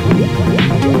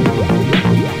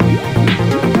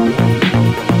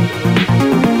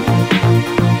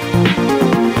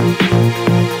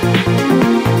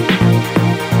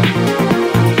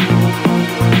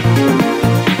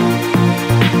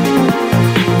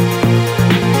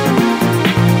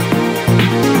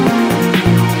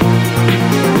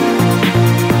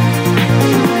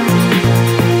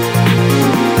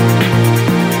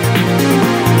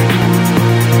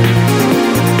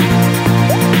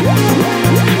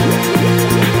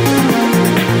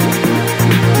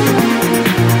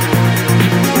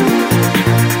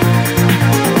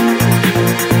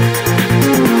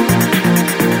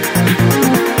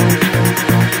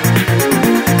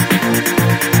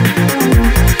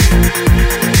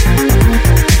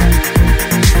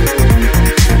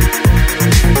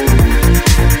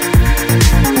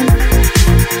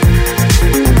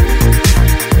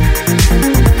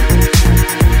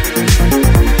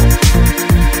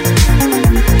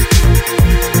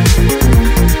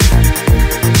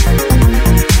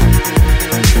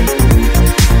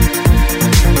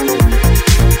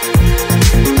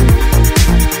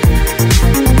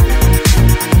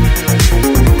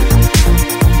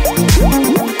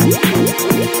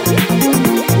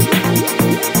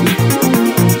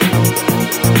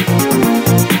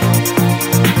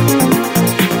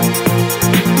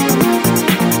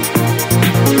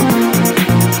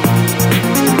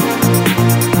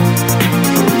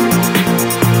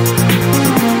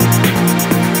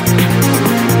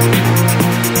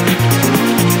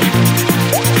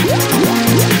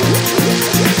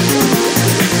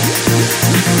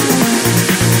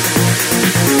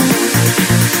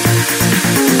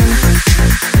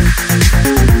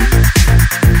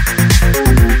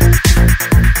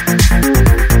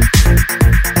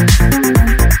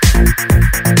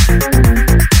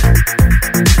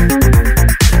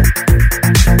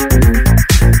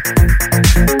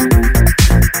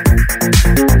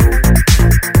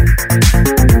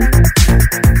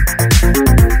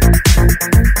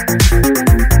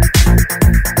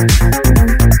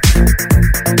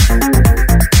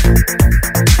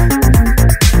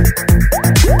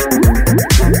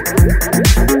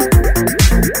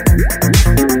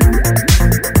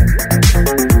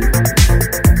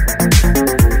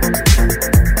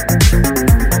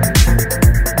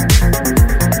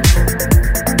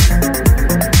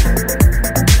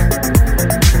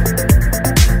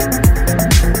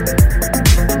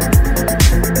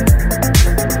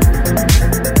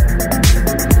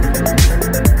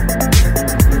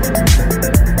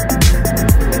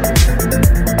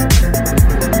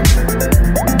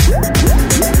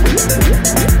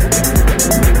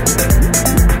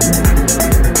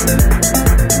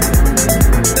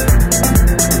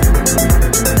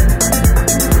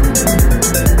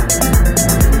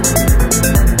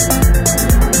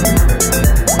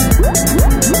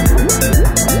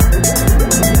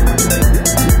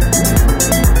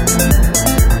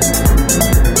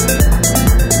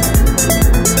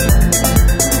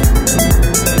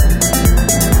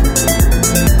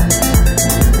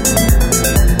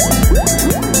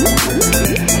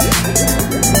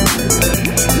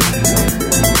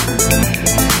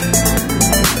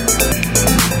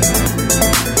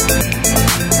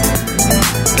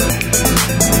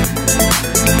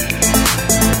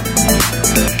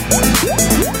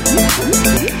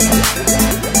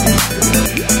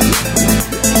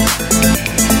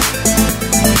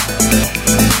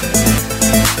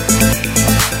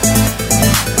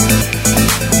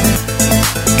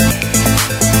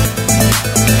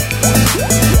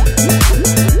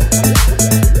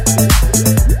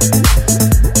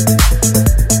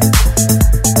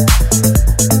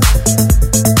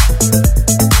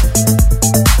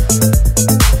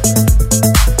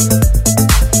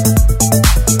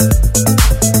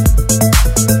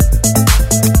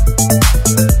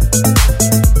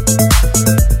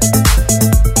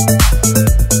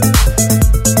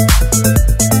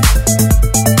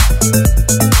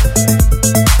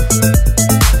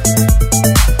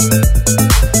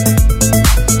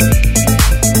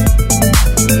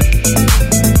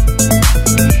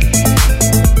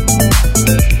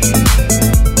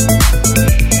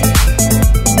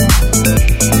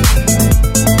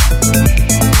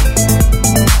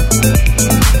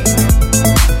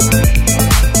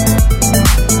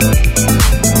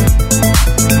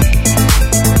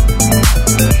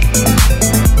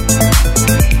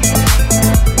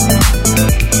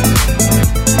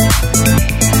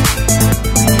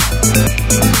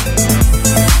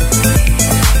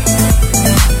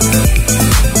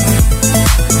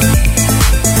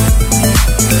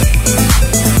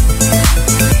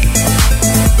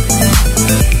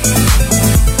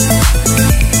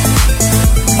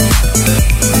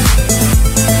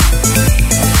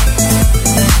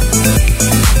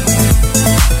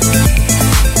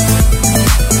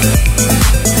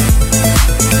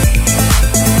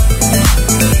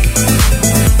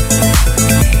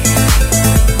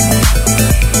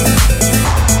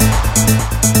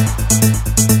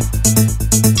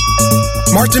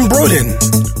 Martin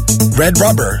Brodin, Red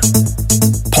Rubber,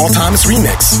 Paul Thomas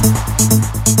Remix.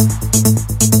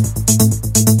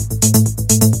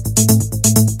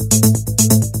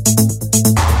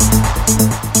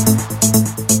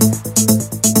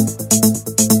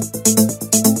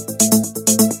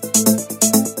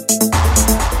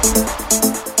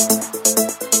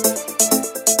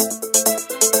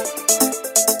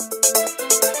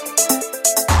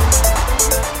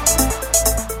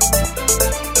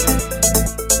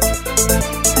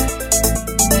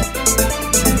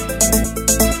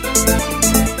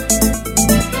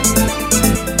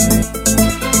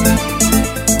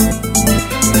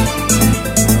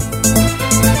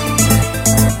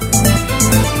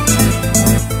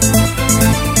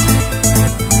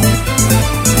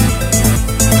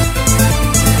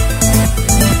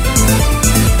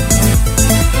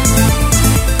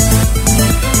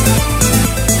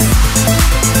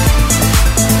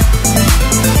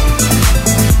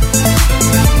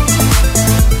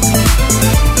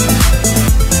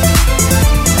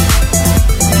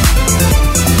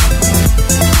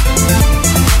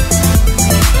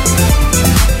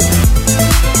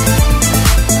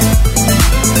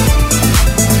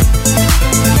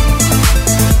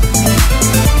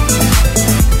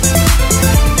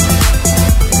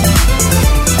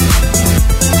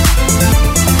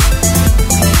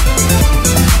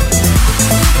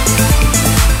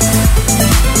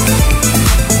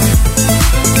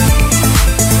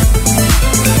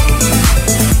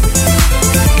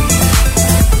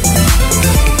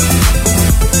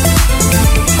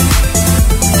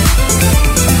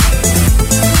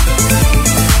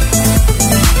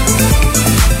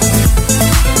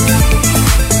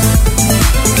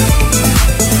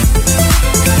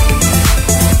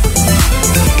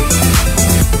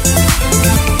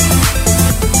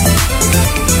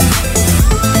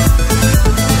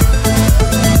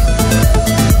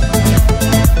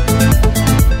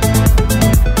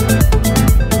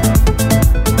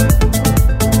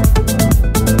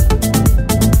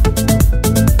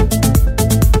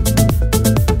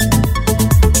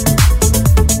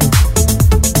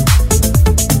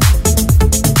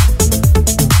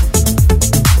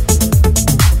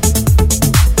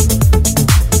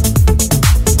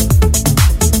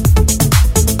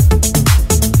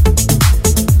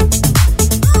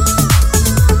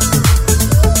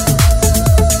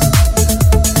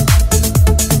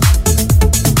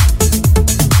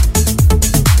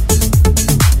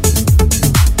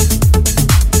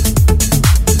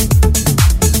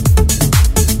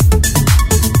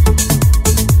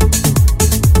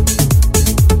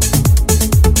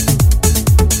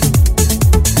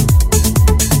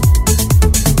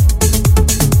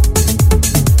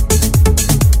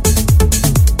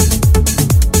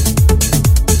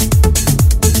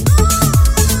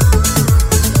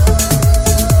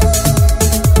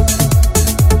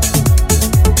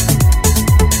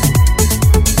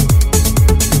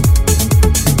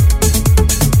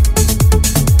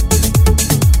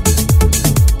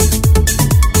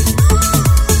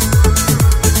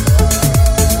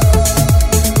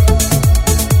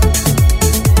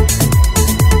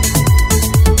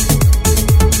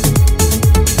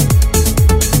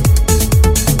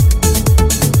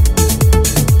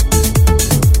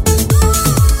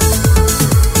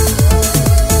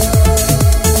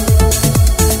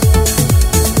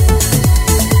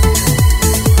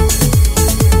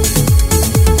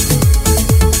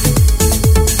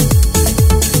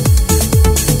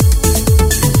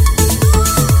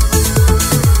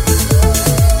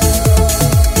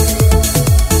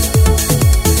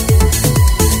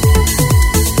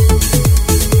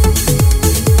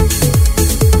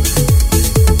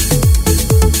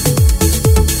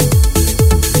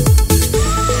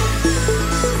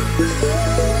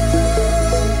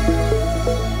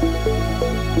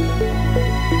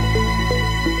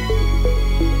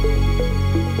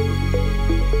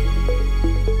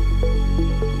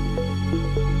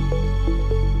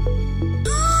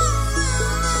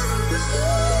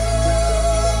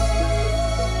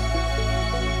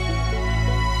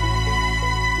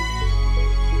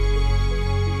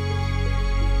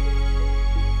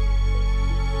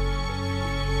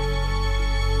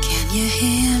 you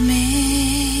hear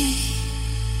me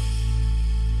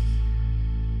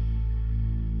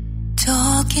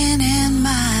talking in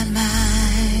my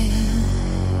mind?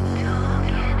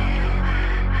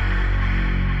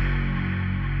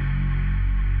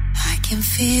 I can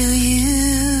feel you.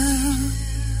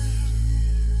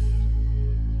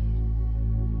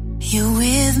 You're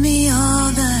with me all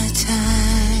the time.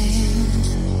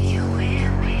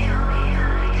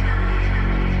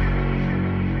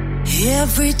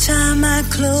 Every time I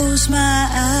close my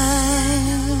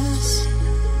eyes,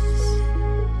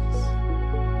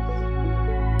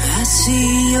 I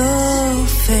see your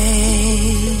face.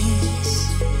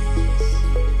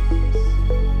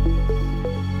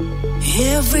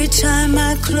 Every time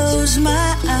I close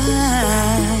my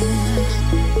eyes,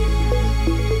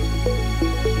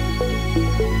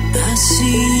 I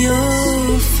see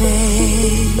your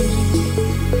face.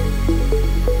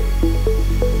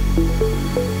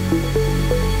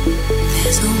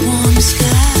 There's a warm sky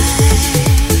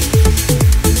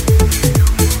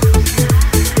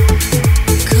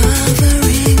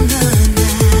covering the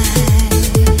night.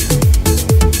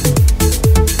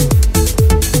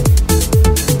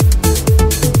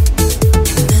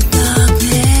 In the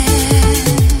darkness,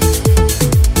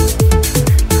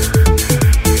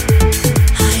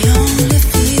 I only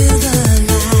feel the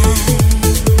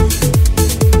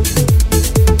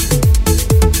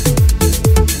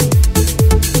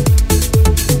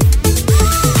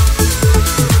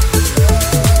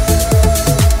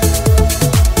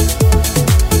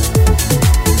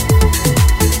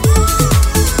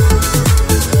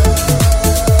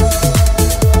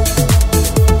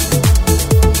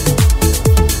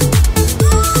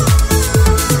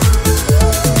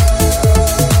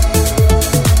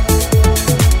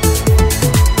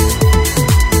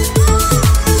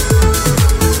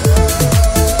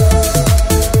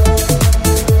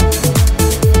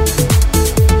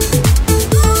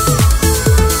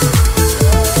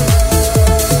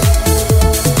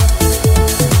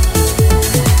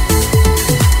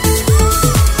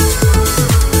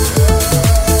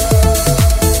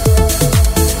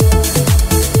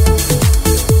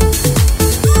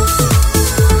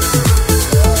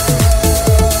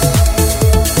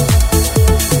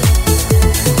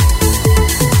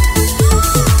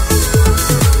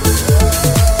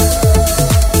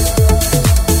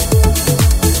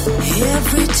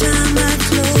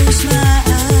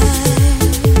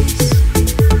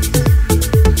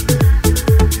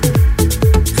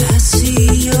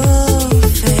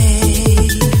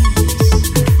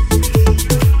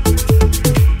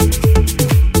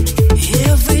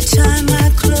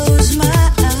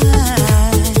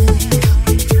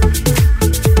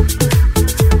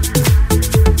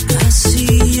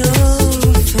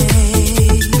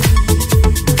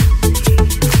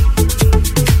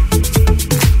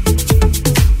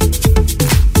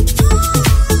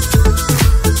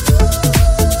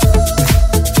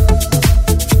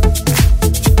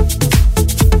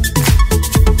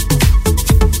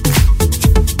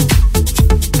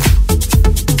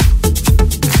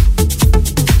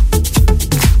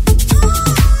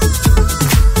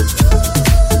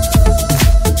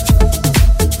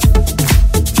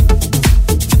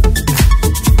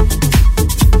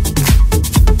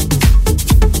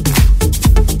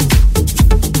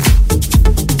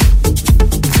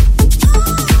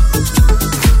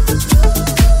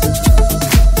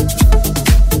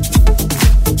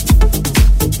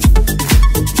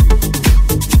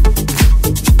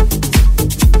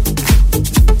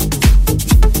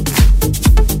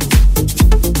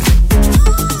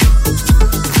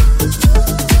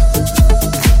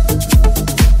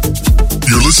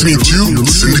listening to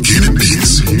Syndicated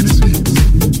Beats.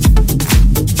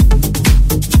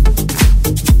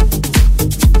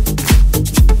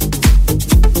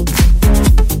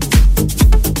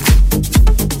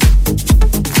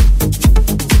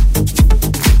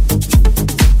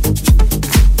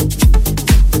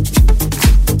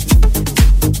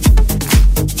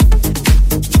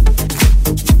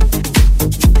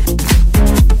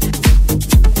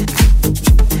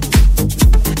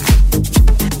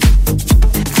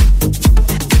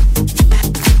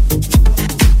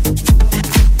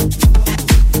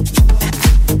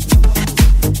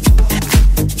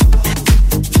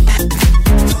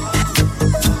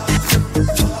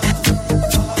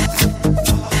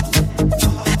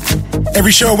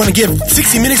 Every show I want to give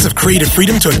 60 minutes of creative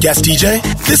freedom to a guest DJ.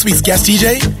 This week's guest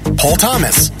DJ, Paul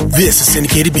Thomas. This is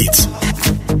Syndicated Beats.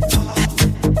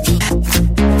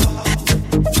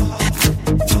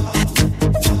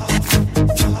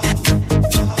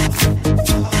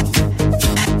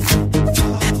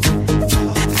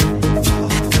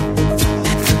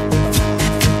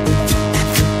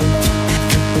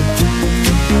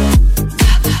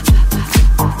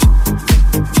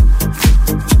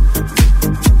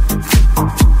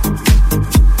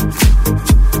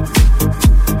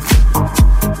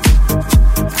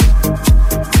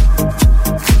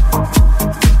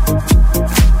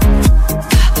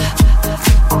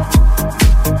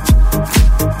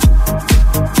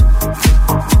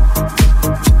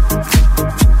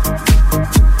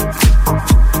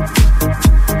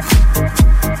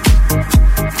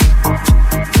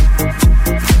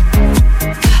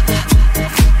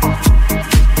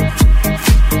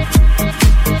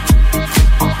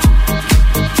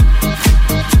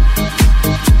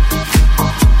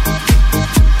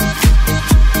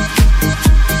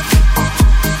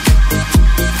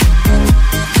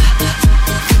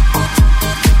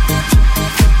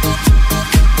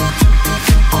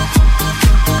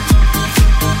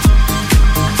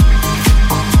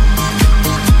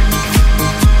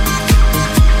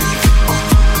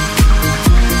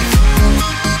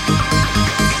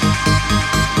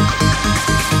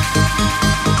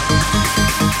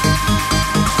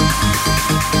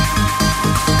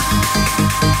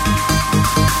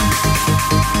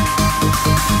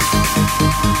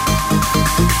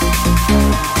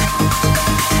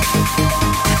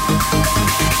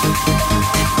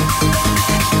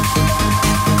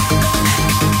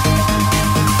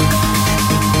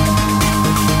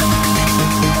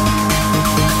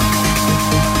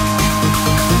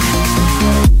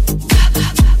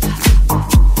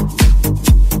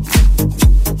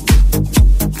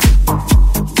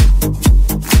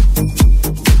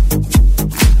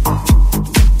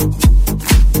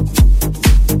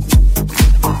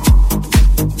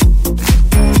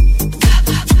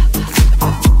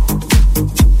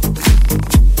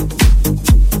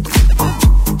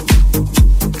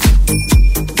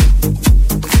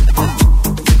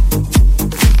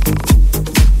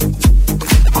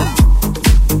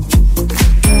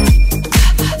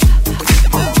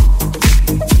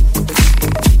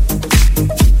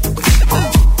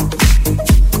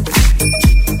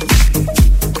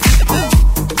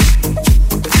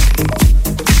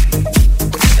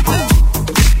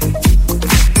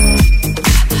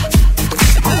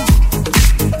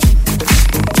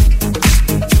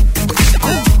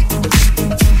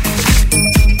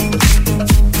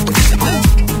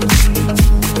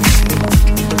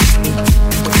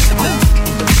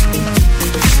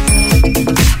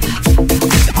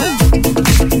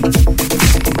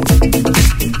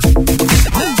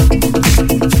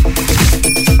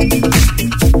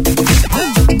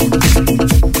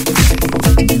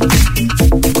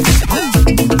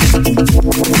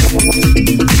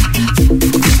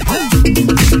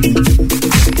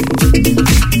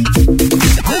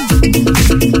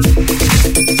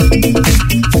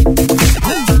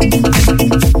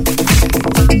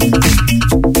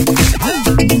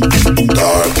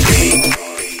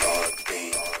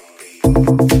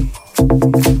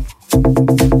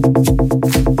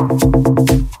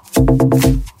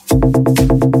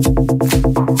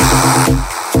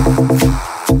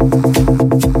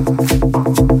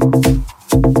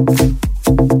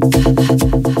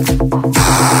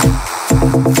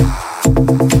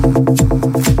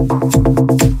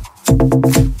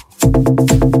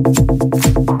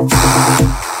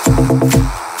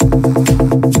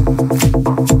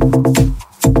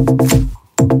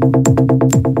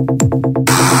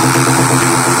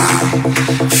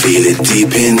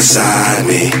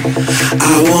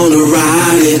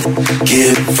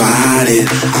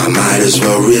 might as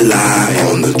well rely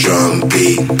on the drum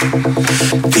beat.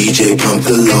 DJ pump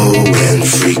the low end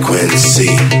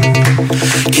frequency.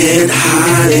 Can't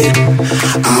hide it,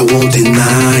 I won't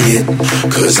deny it,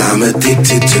 'cause I'm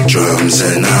addicted to drums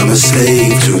and I'm a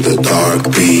slave to the dark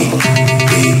beat.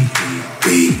 Beat,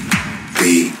 beat,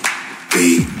 beat,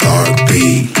 beat, dark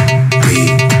beat.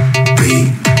 Beat, beat,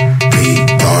 beat,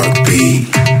 dark beat.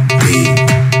 Beat,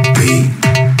 beat,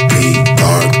 beat,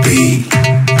 dark beat.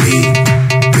 Beat,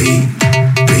 beat,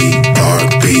 beat, dark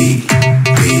beat.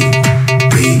 Beat,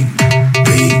 beat,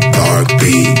 beat, dark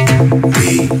beat.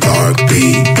 Beat, dark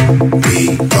beat.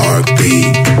 Beat, dark beat. Beat, dark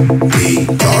beat. Beat,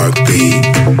 dark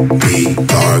beat. Beat,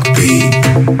 dark beat.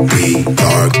 Beat,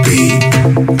 dark beat.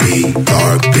 Beat,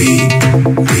 dark beat.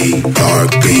 Beat,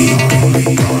 dark beat.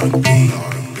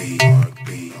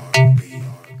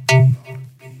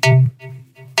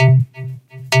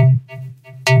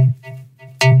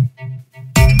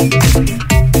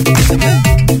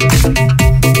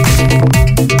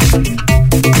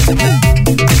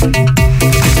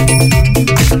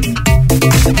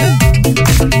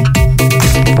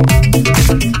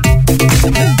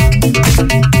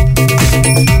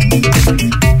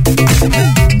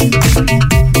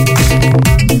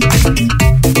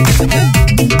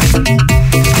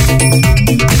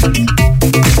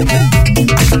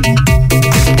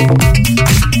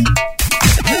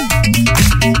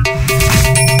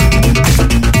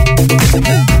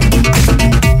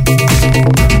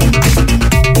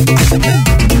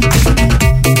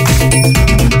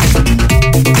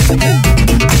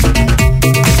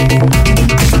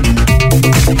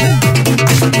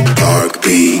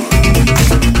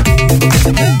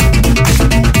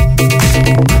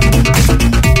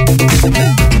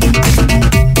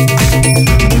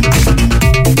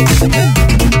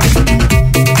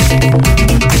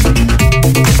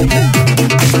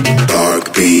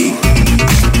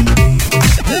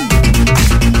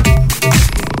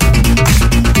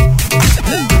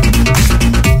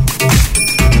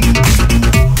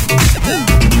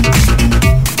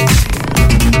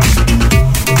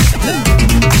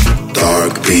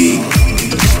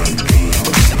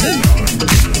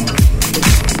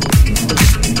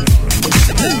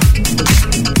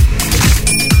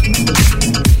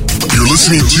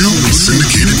 listening to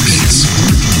Syndicated Beats.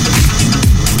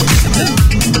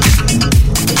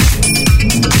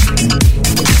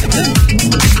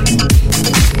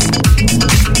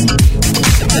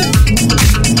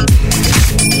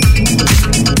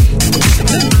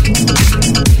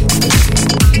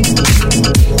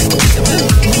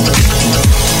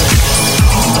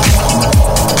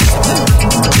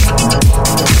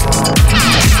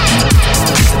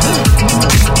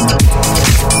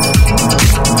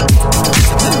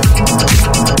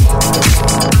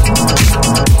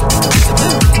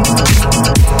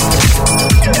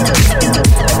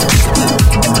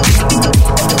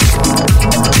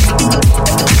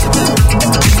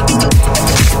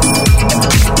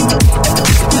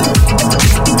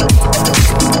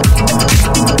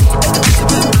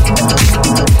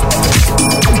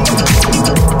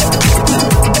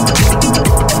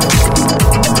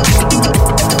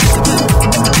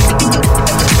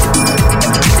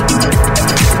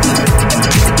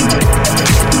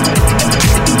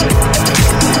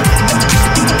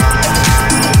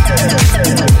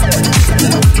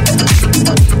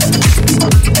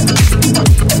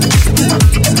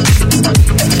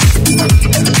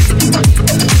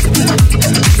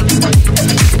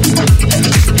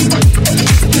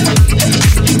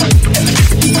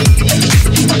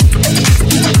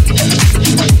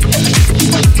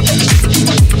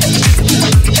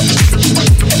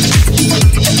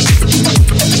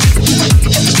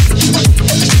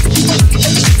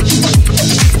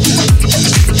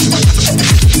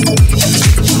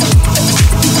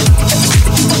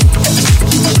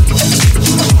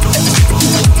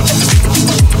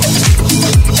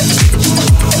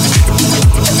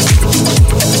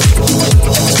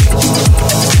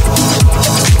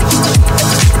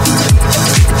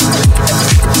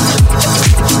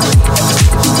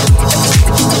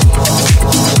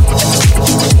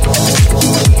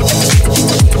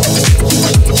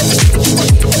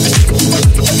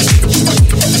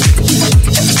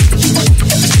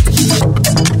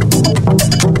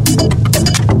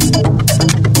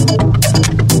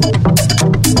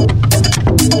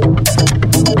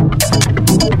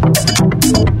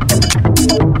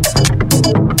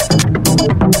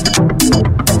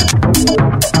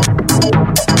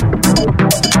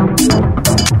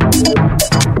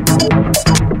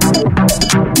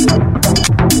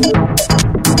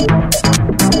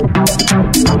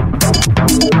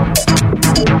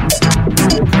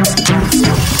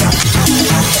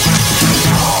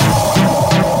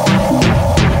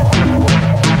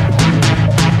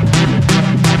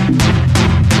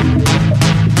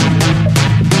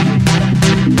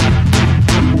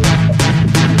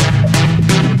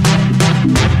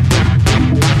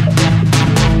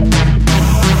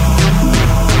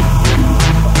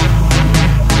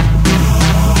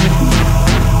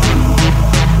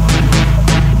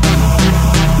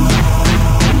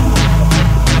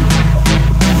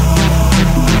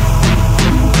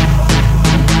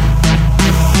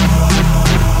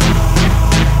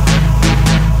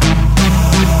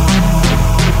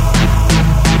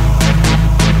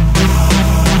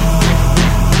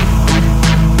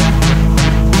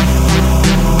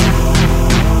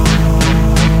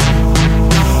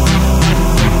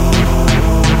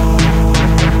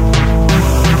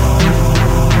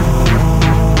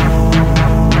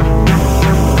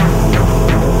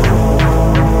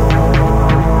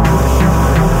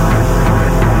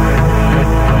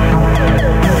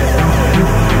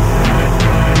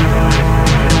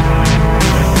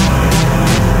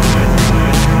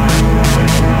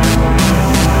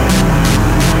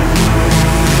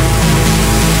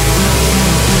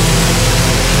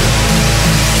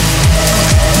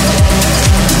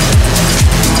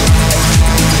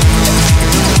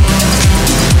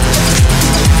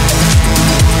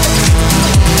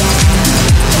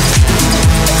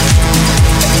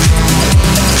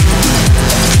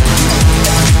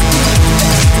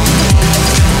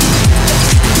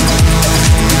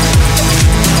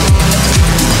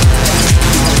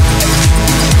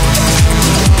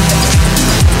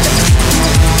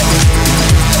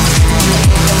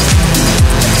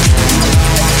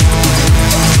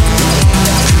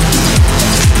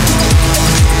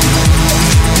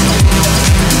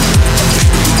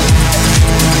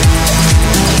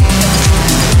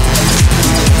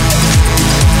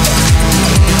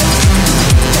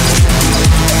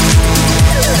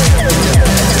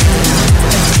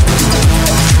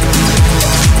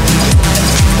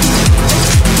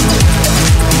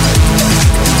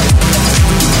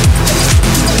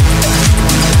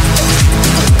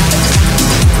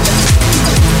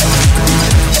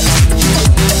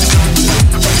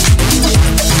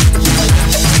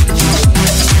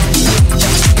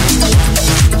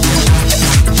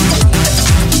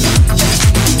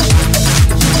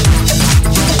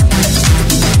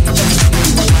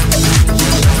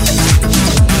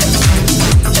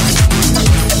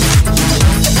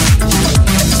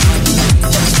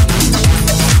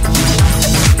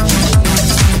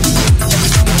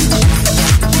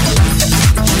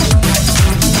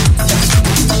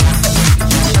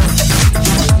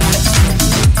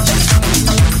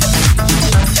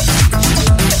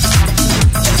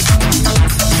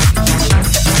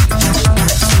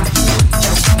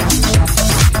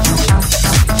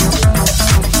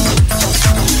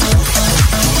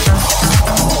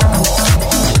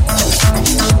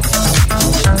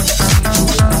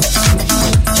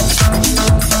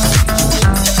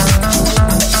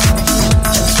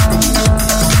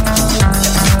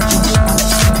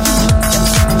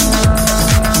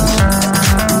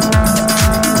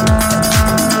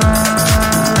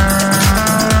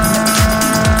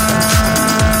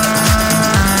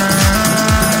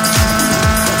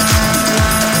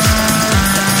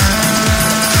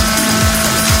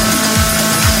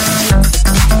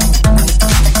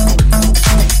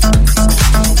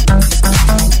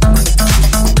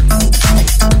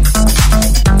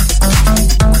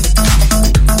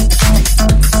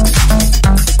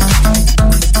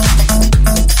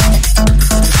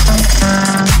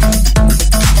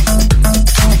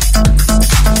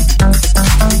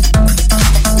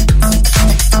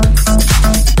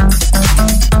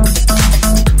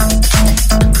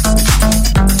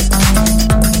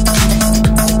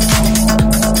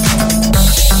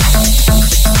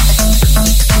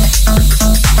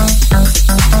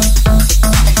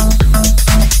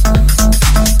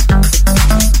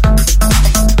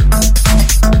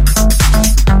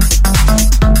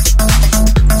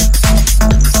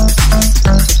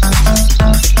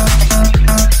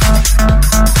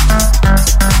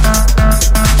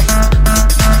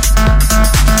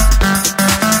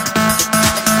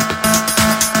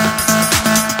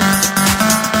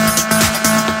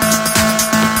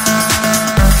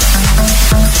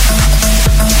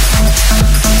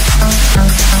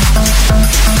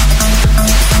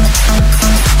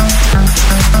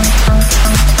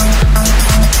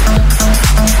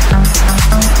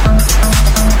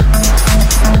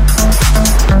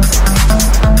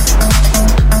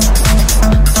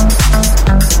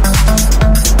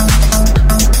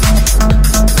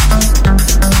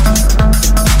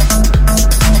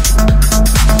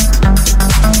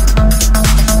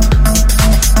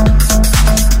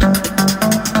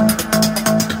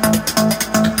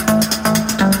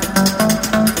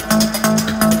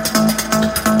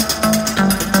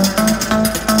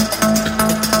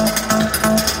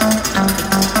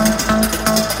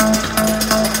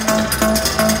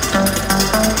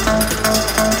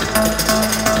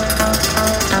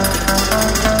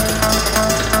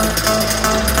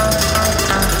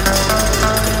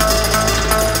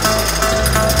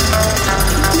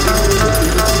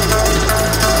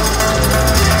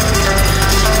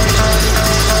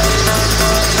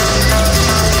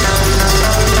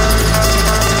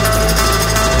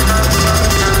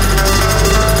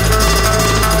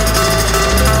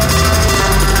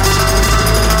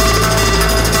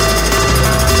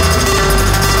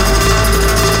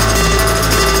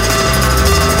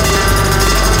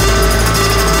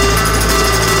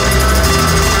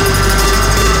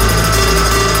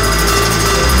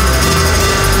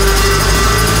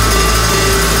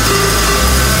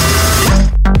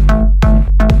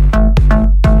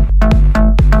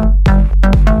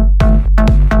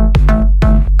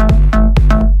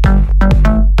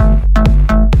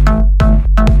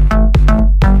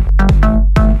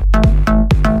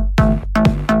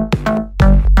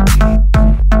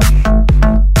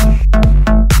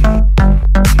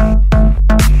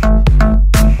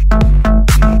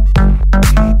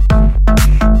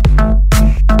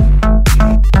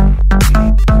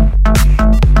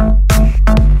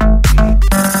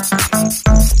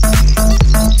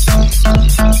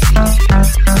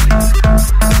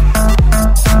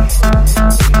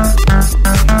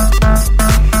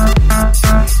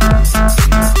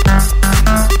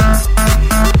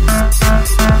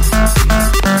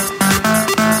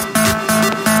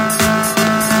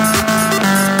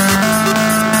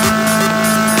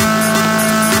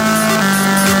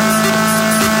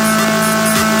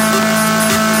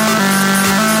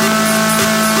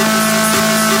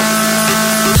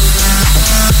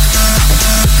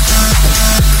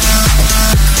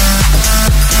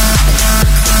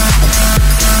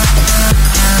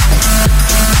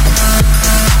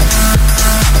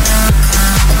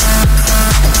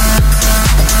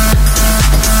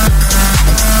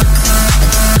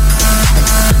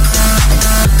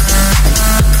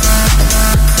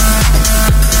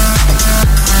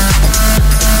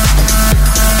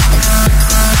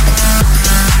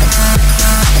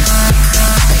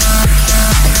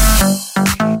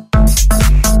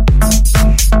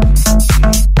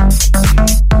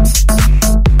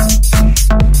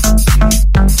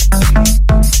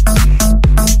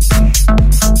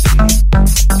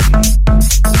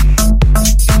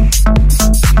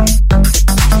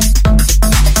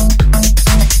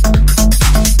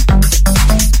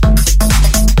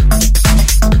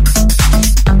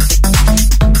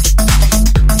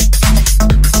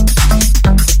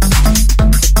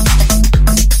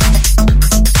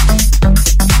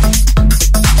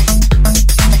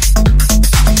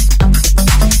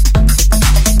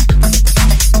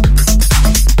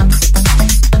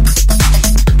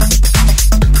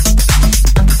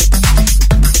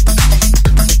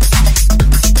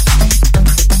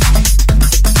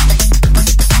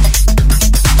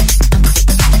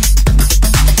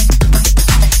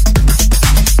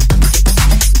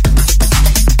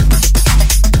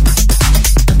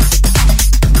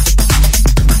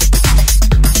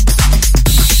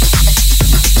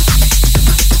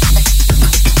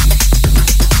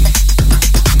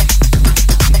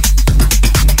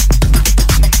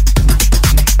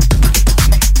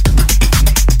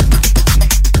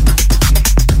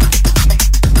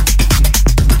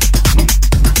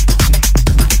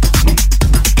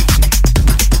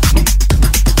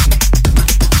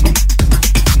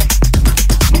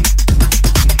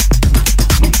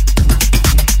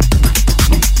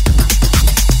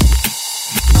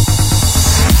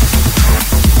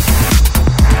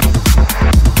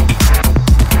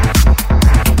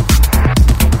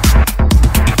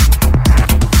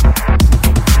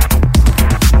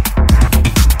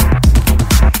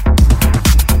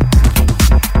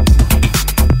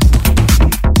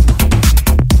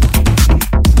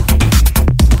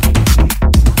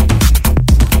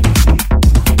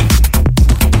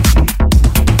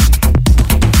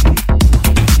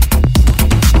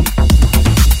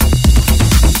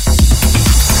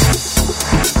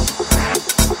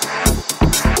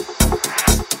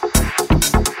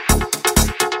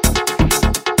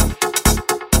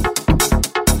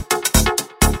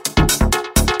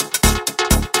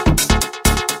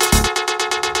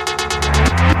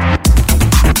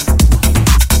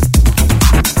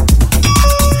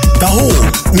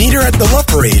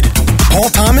 Paul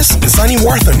Thomas and Sonny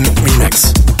Warthen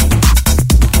remix.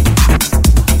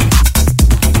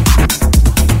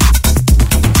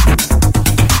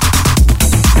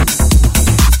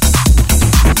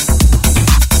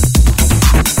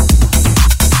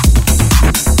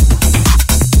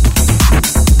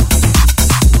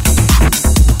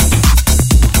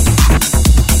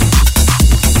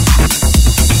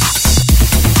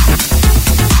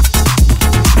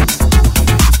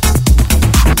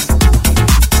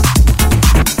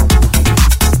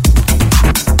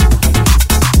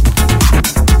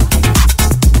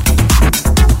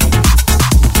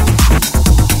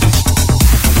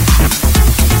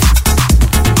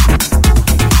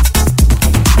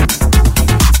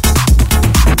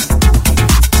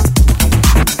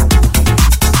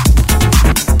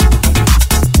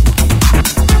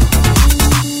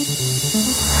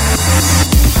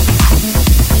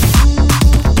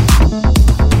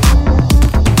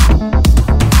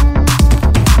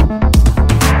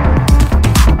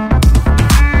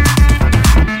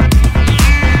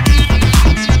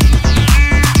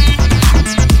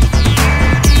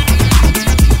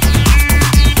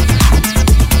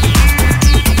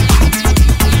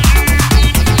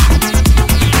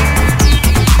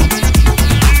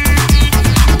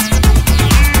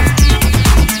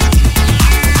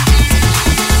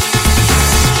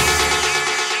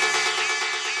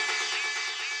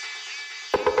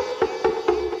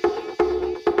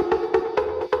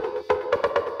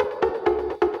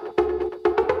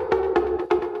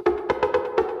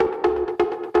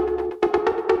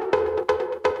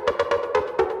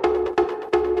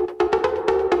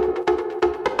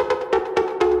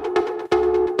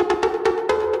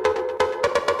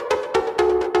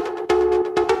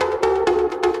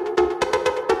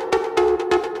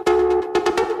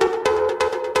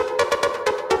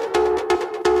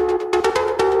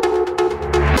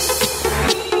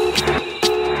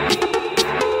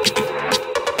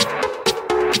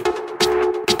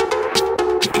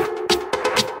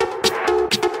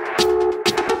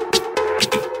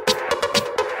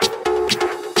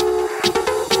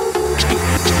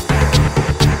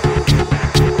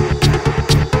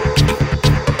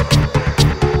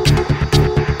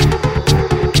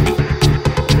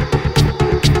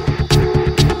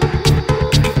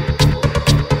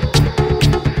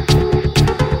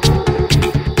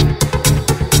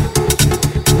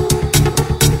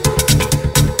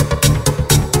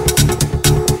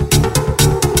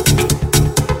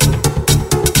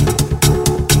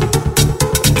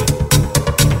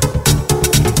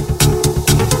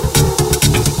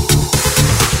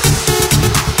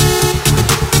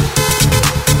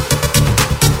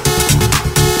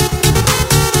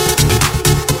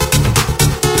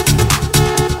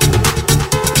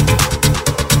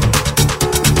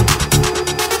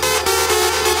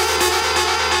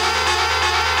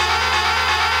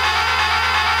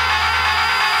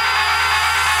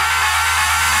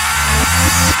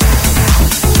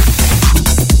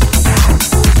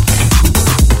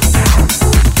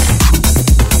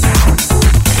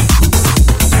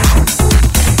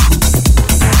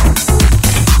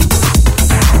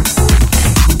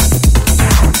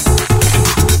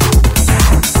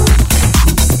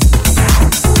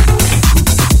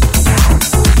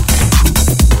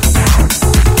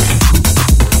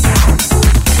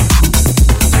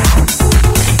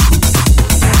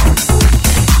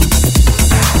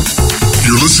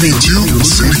 listening to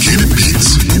Syndicated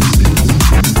Beats.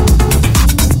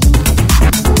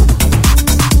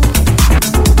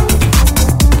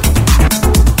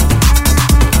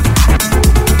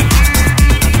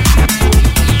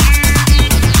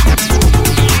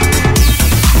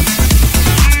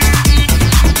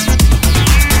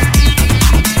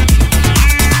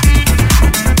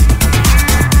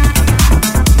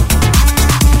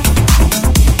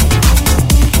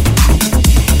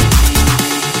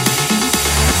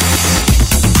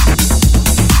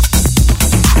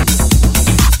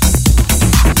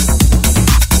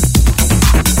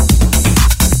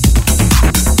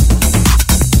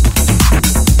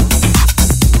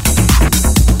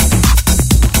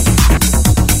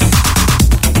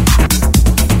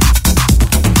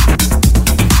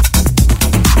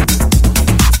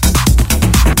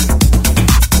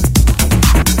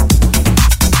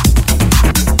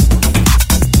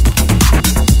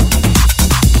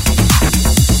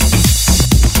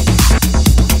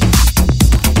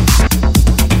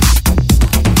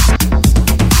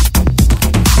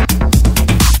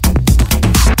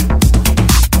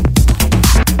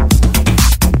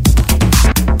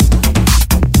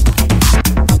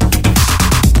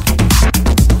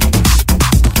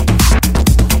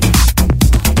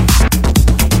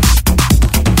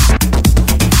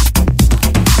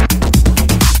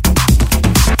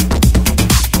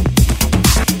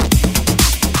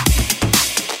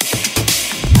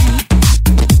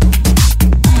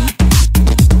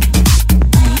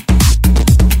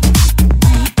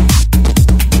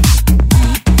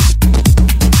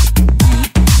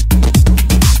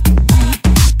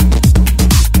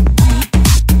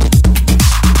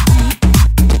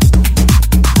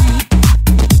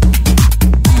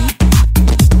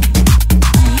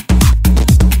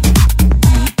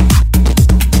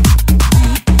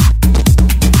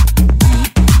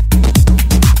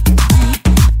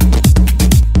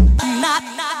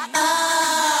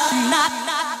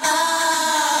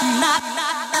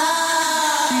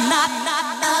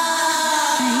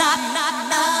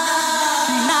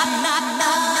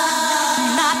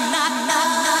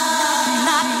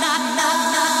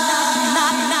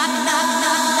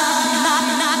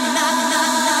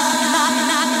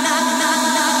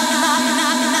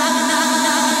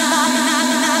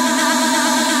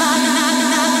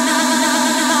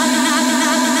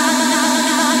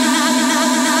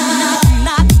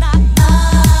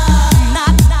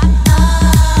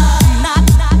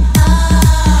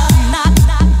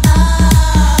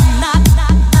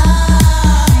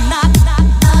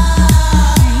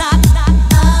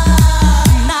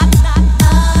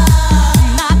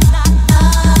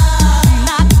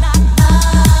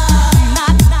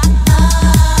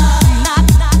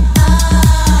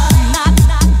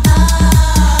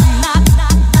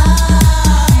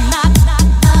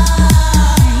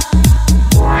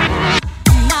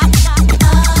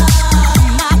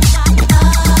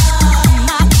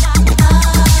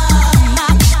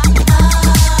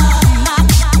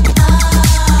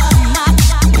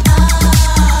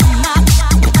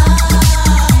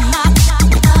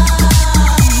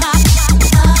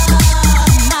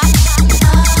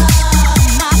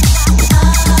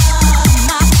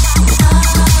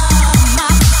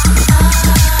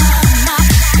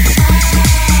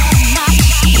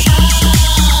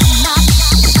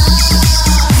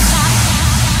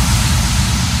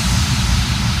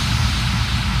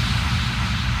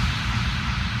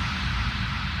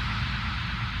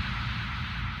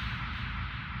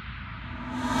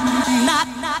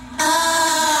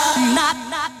 knock,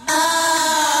 knock.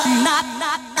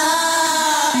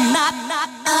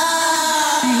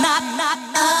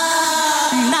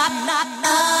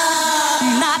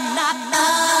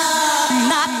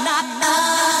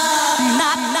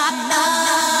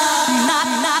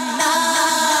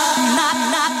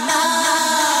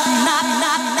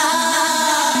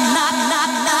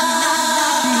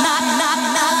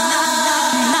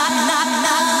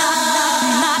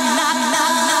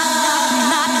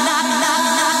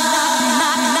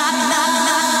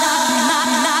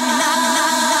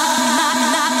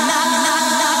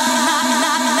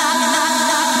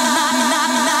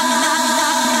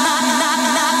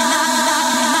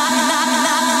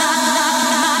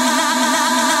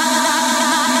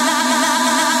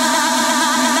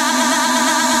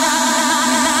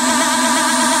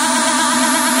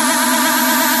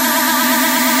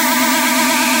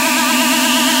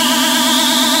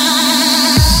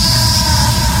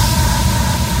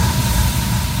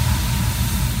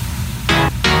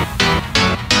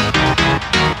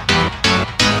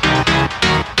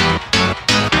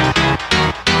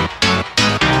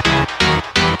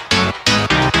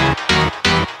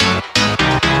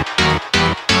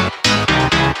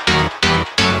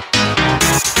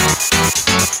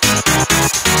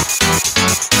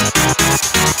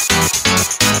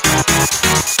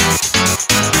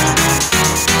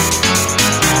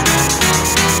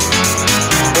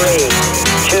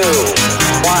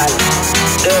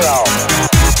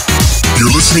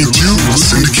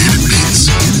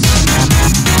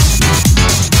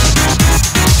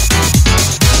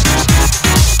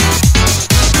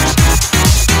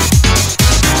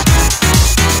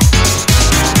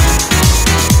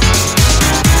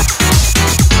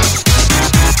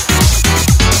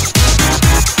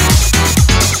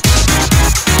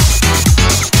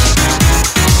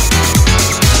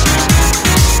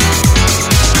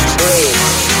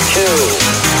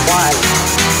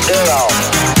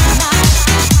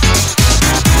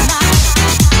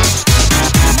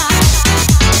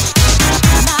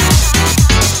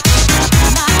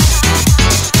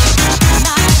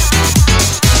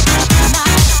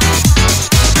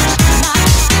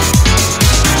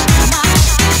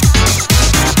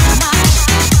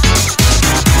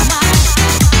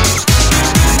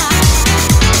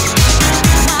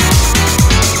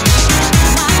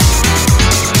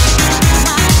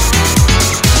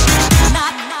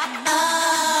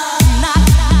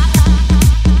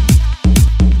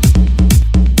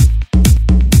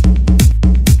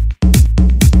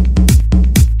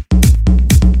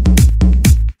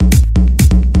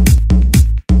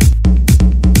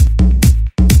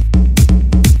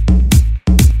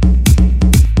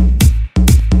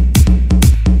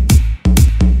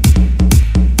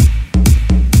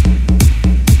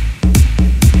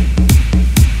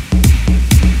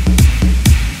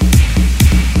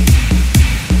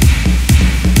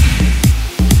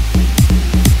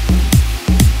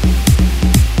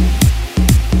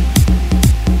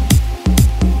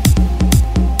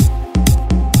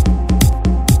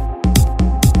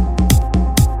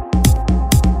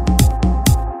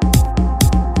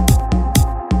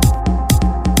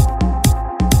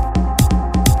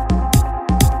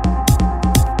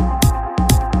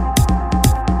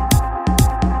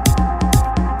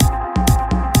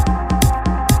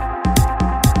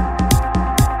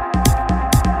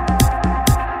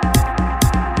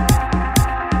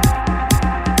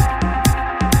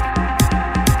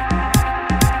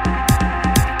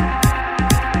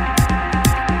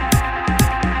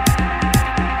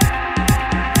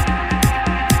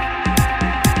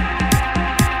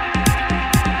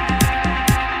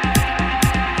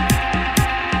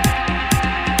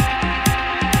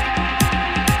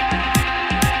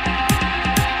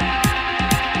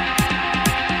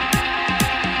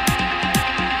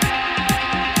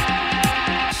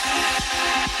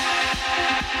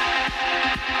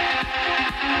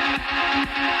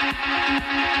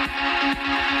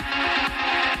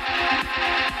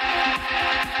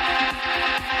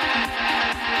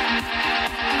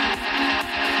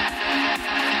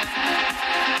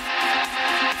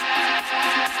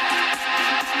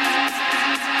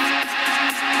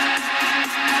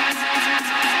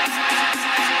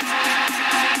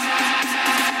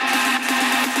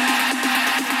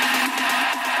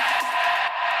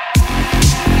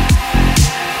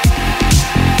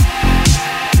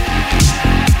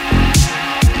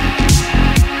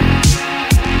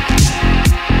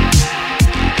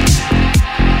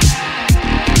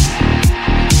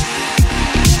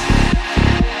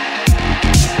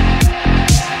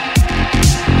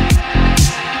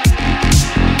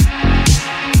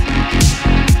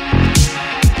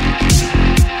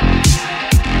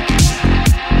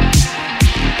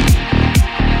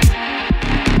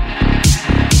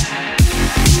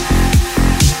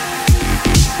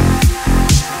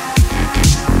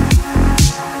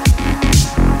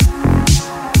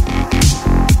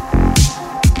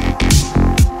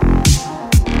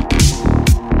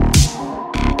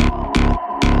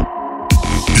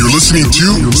 listening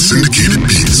to Syndicated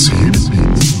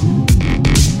Beats.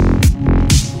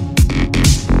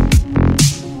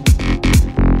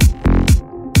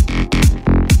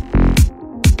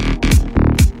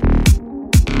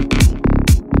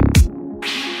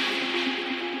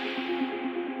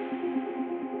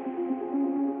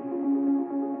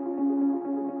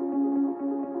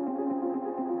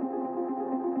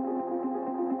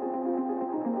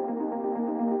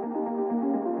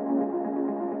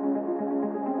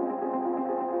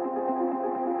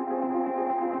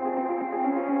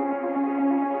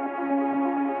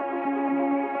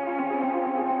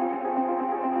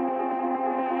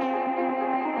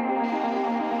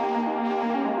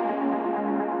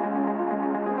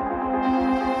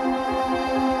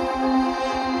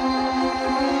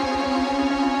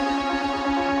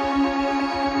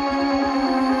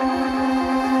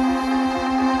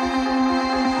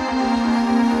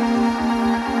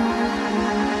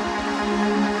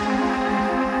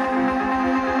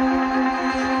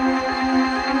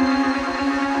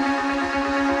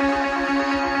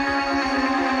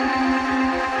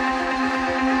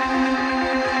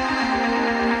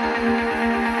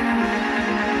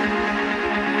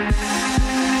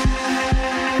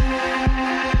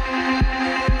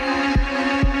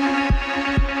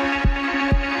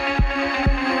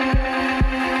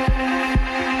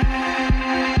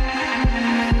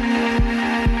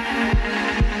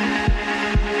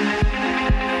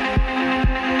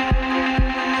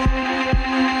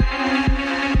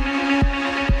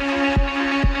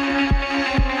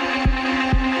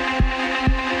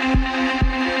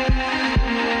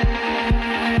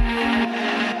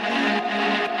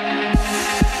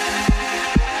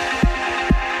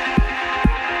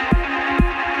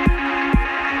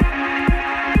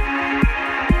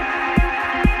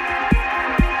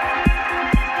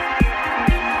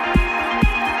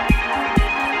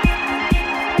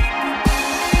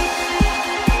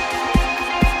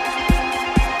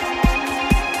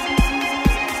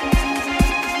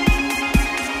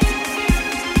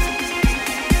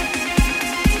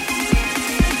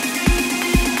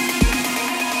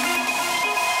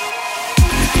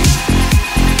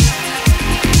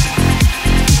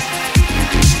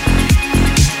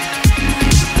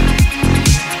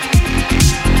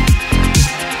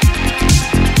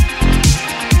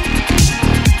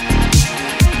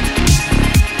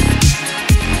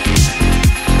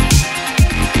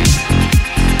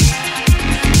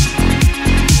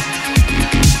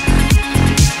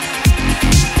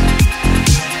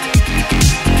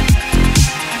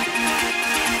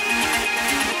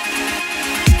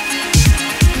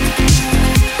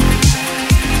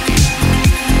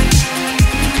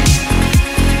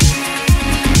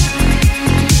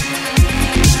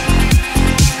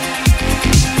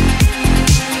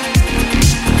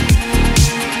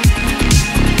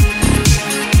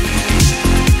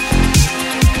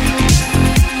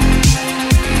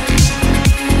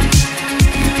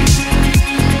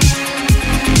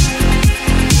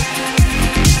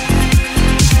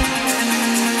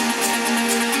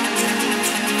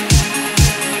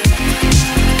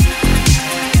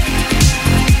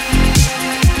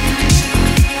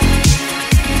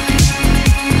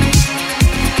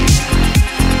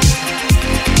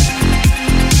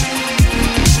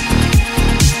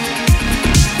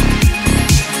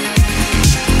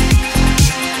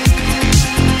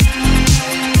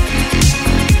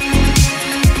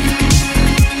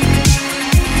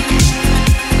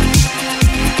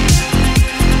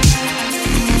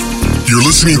 You're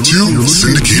listening to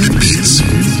Syndicated Beats.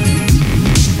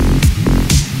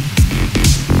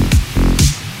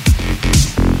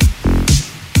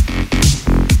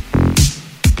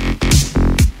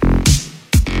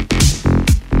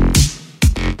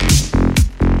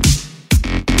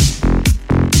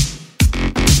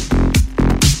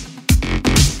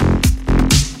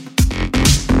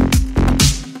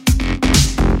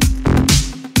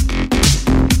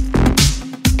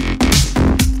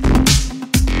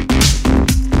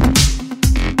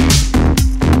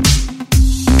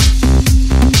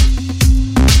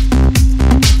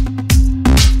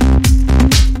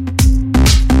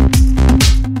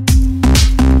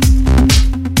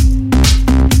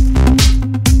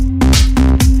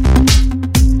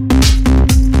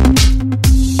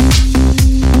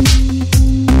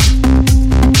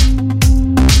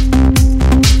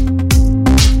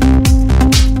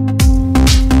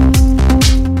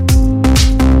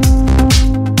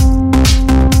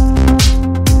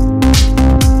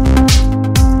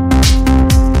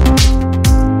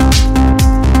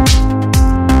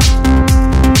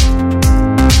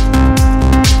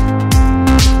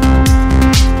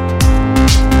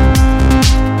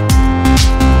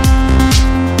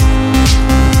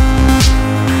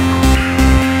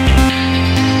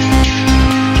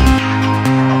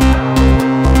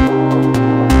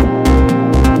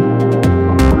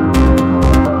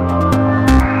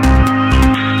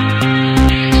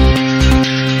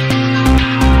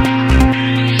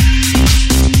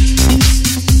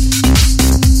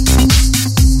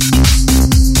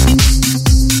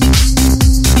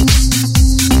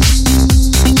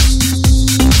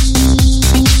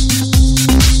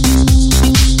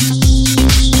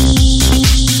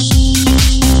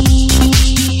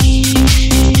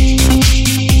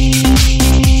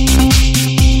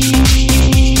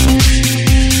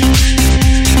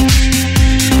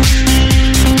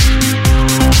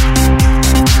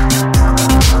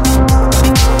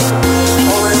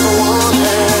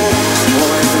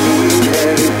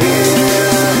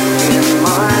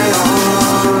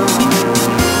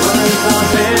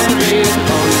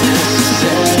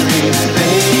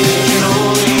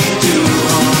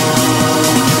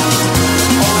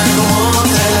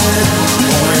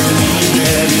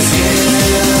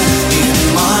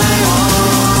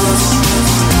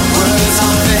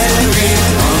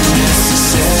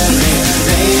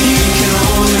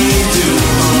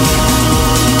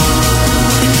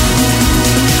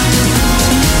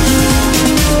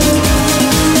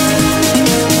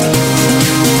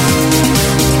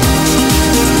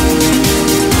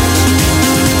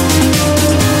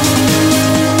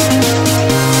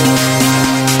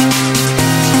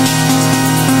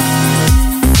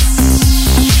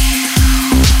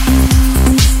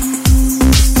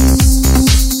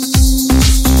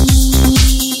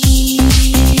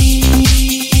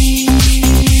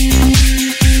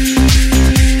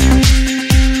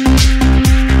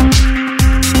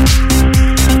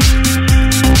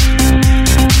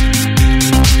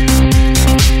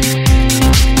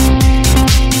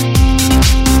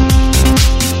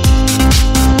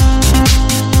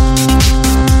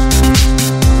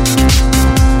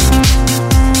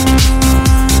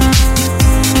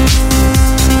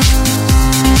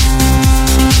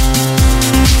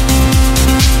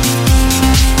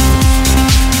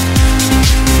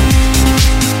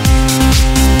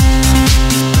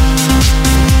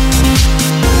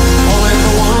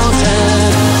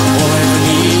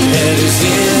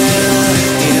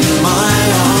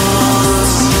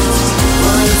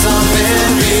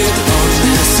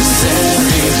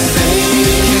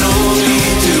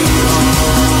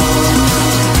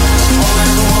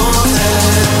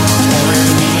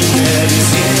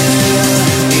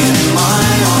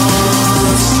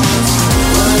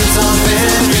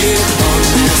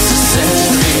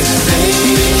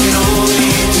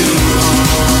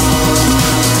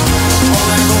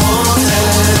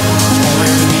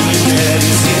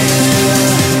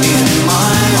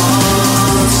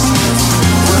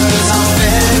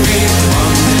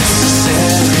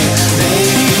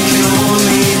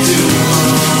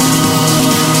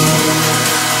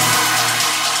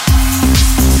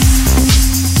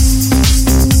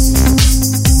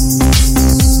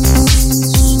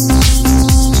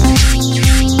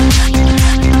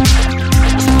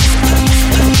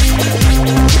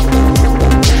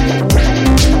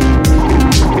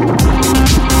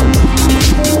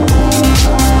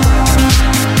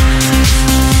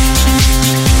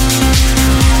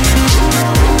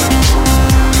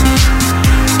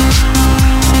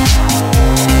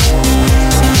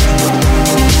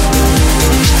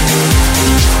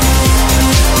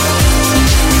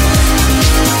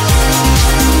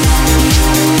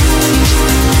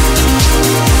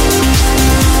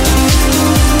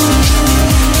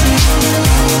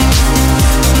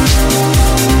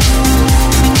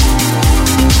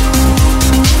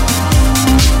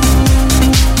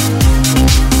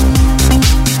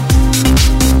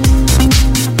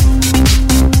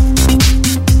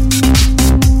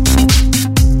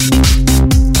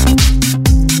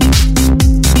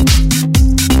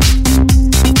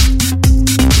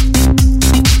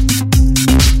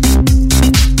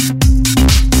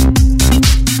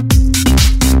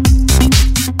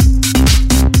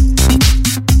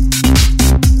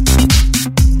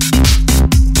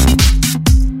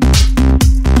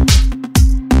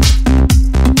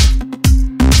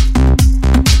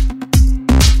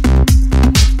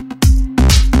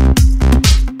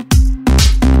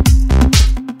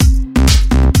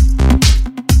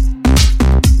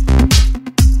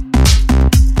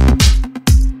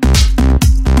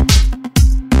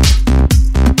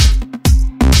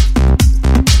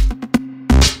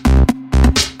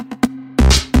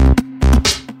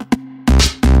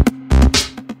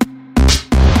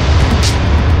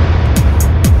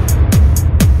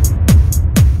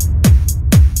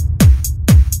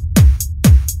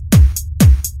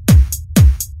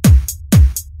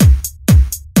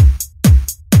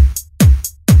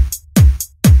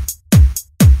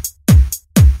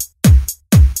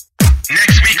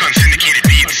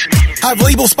 5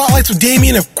 label spotlights with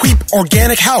Damien of Queep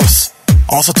Organic House.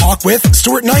 Also talk with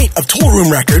Stuart Knight of Tool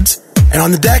Room Records. And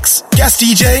on the decks, guest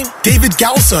DJ David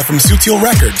Galsa from Sutil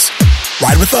Records.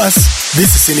 Ride with us.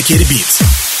 This is Syndicated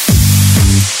Beats.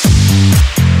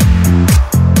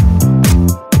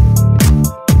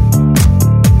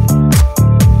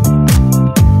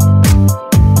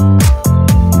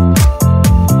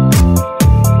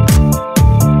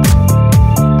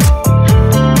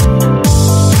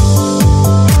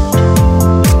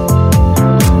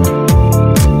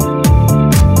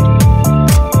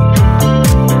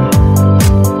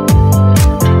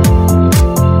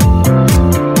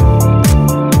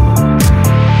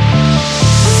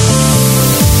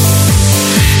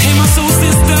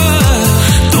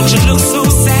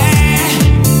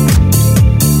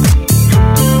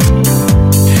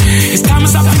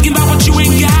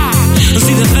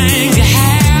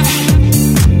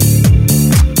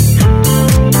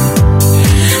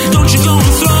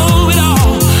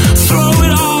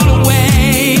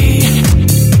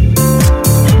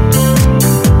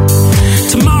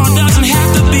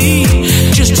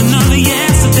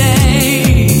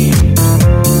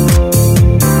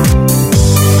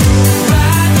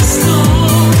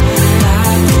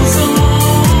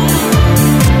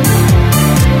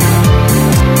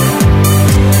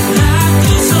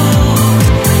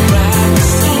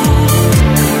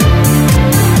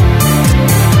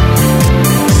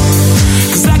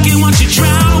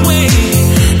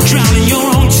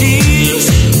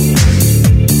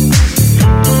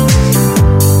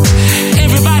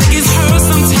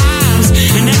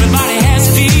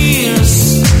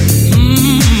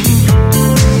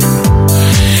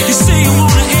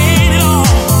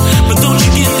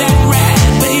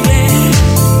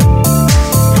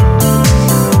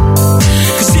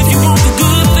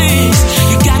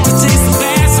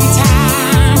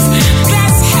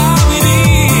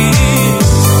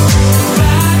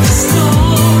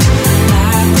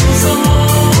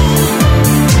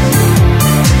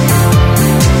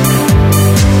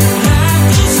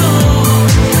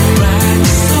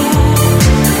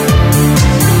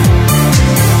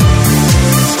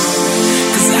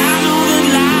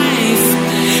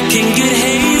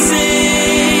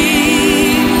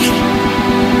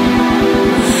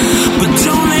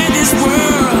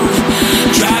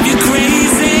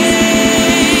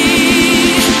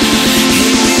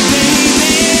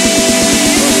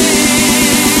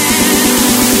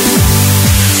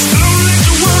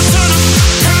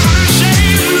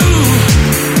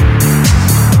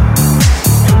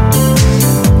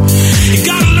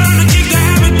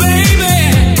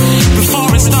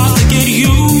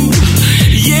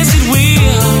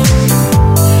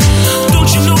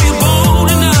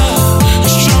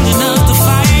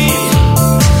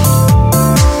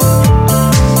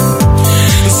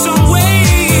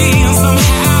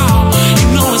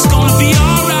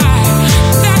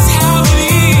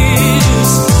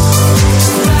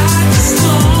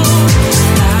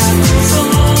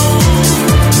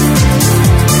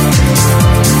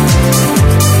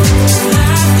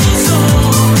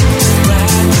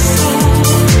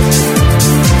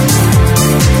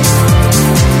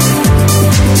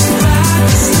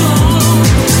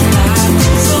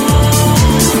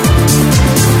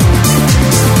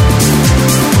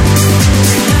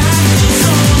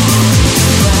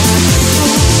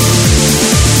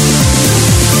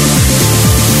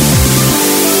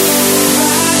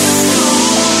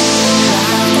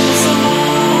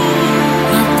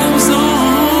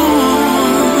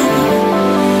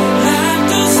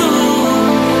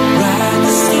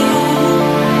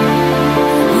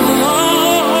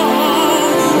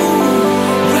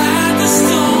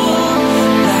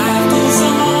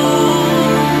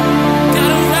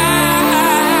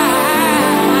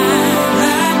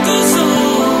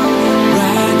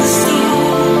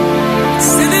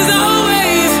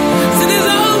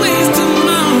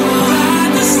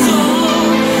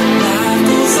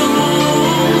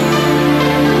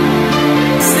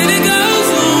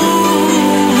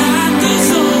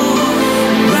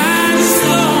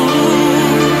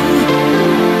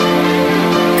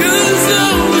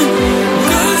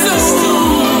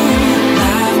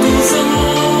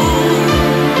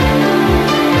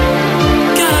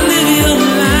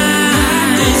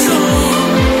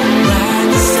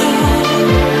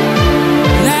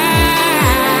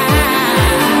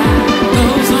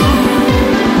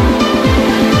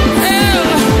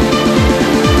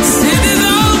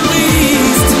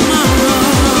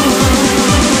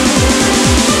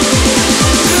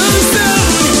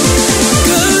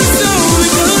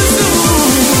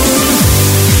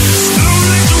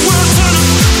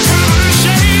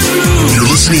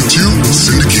 listening to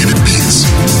Syndicated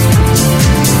Beats.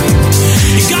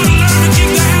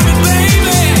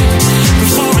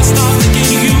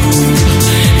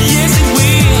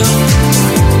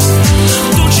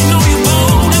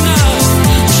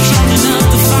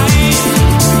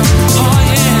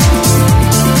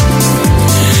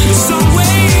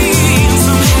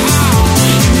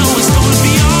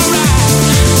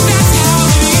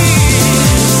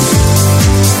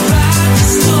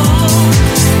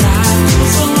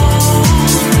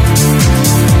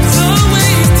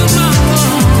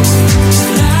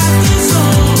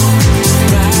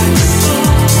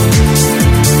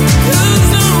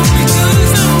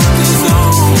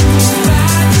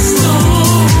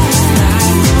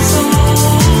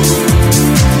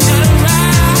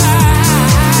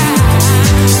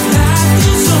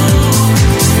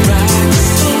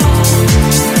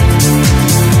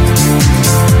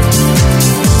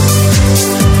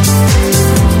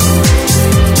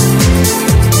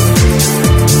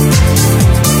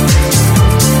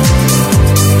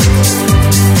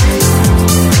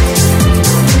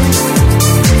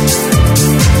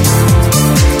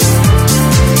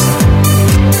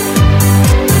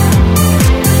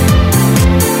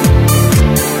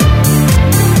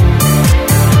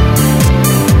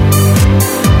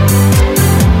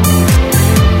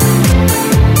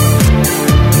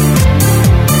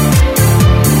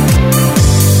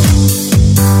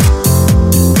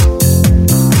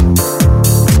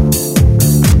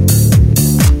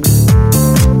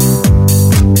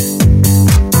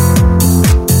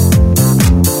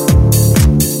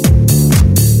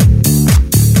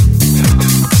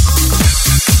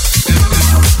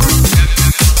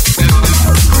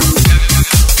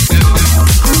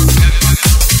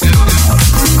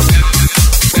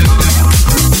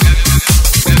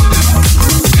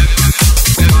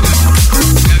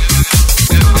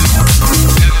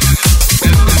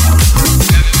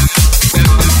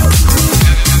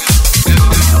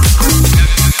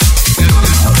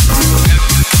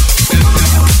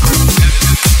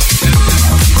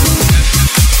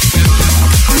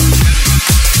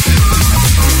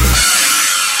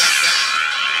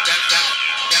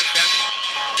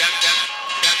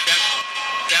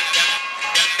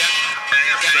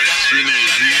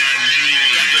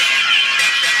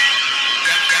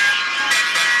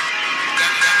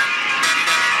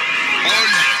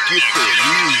 Que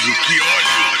sorriso, que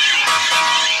olhos.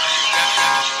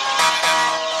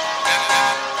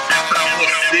 É pra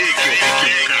você que eu vou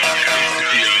tocar esse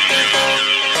piano.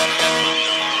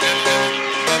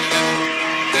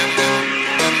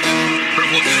 Pra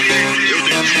você eu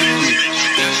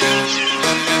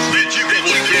dedico a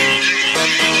vocês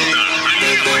toda a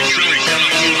minha paixão pela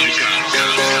música.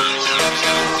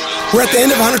 We're at the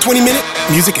end of 120-minute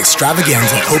music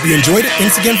extravaganza. Hope you enjoyed it.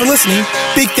 Thanks again for listening.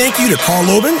 Big thank you to Carl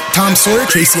Lobin, Tom Sawyer,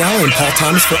 Tracy Allen, and Paul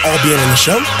Thomas for all being on the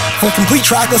show. For complete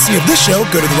track listing of this show,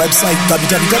 go to the website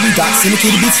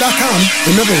www.syndicatedbeats.com.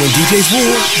 Remember, when DJs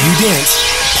rule, you dance.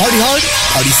 Party hard,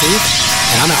 party safe,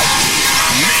 and I'm out.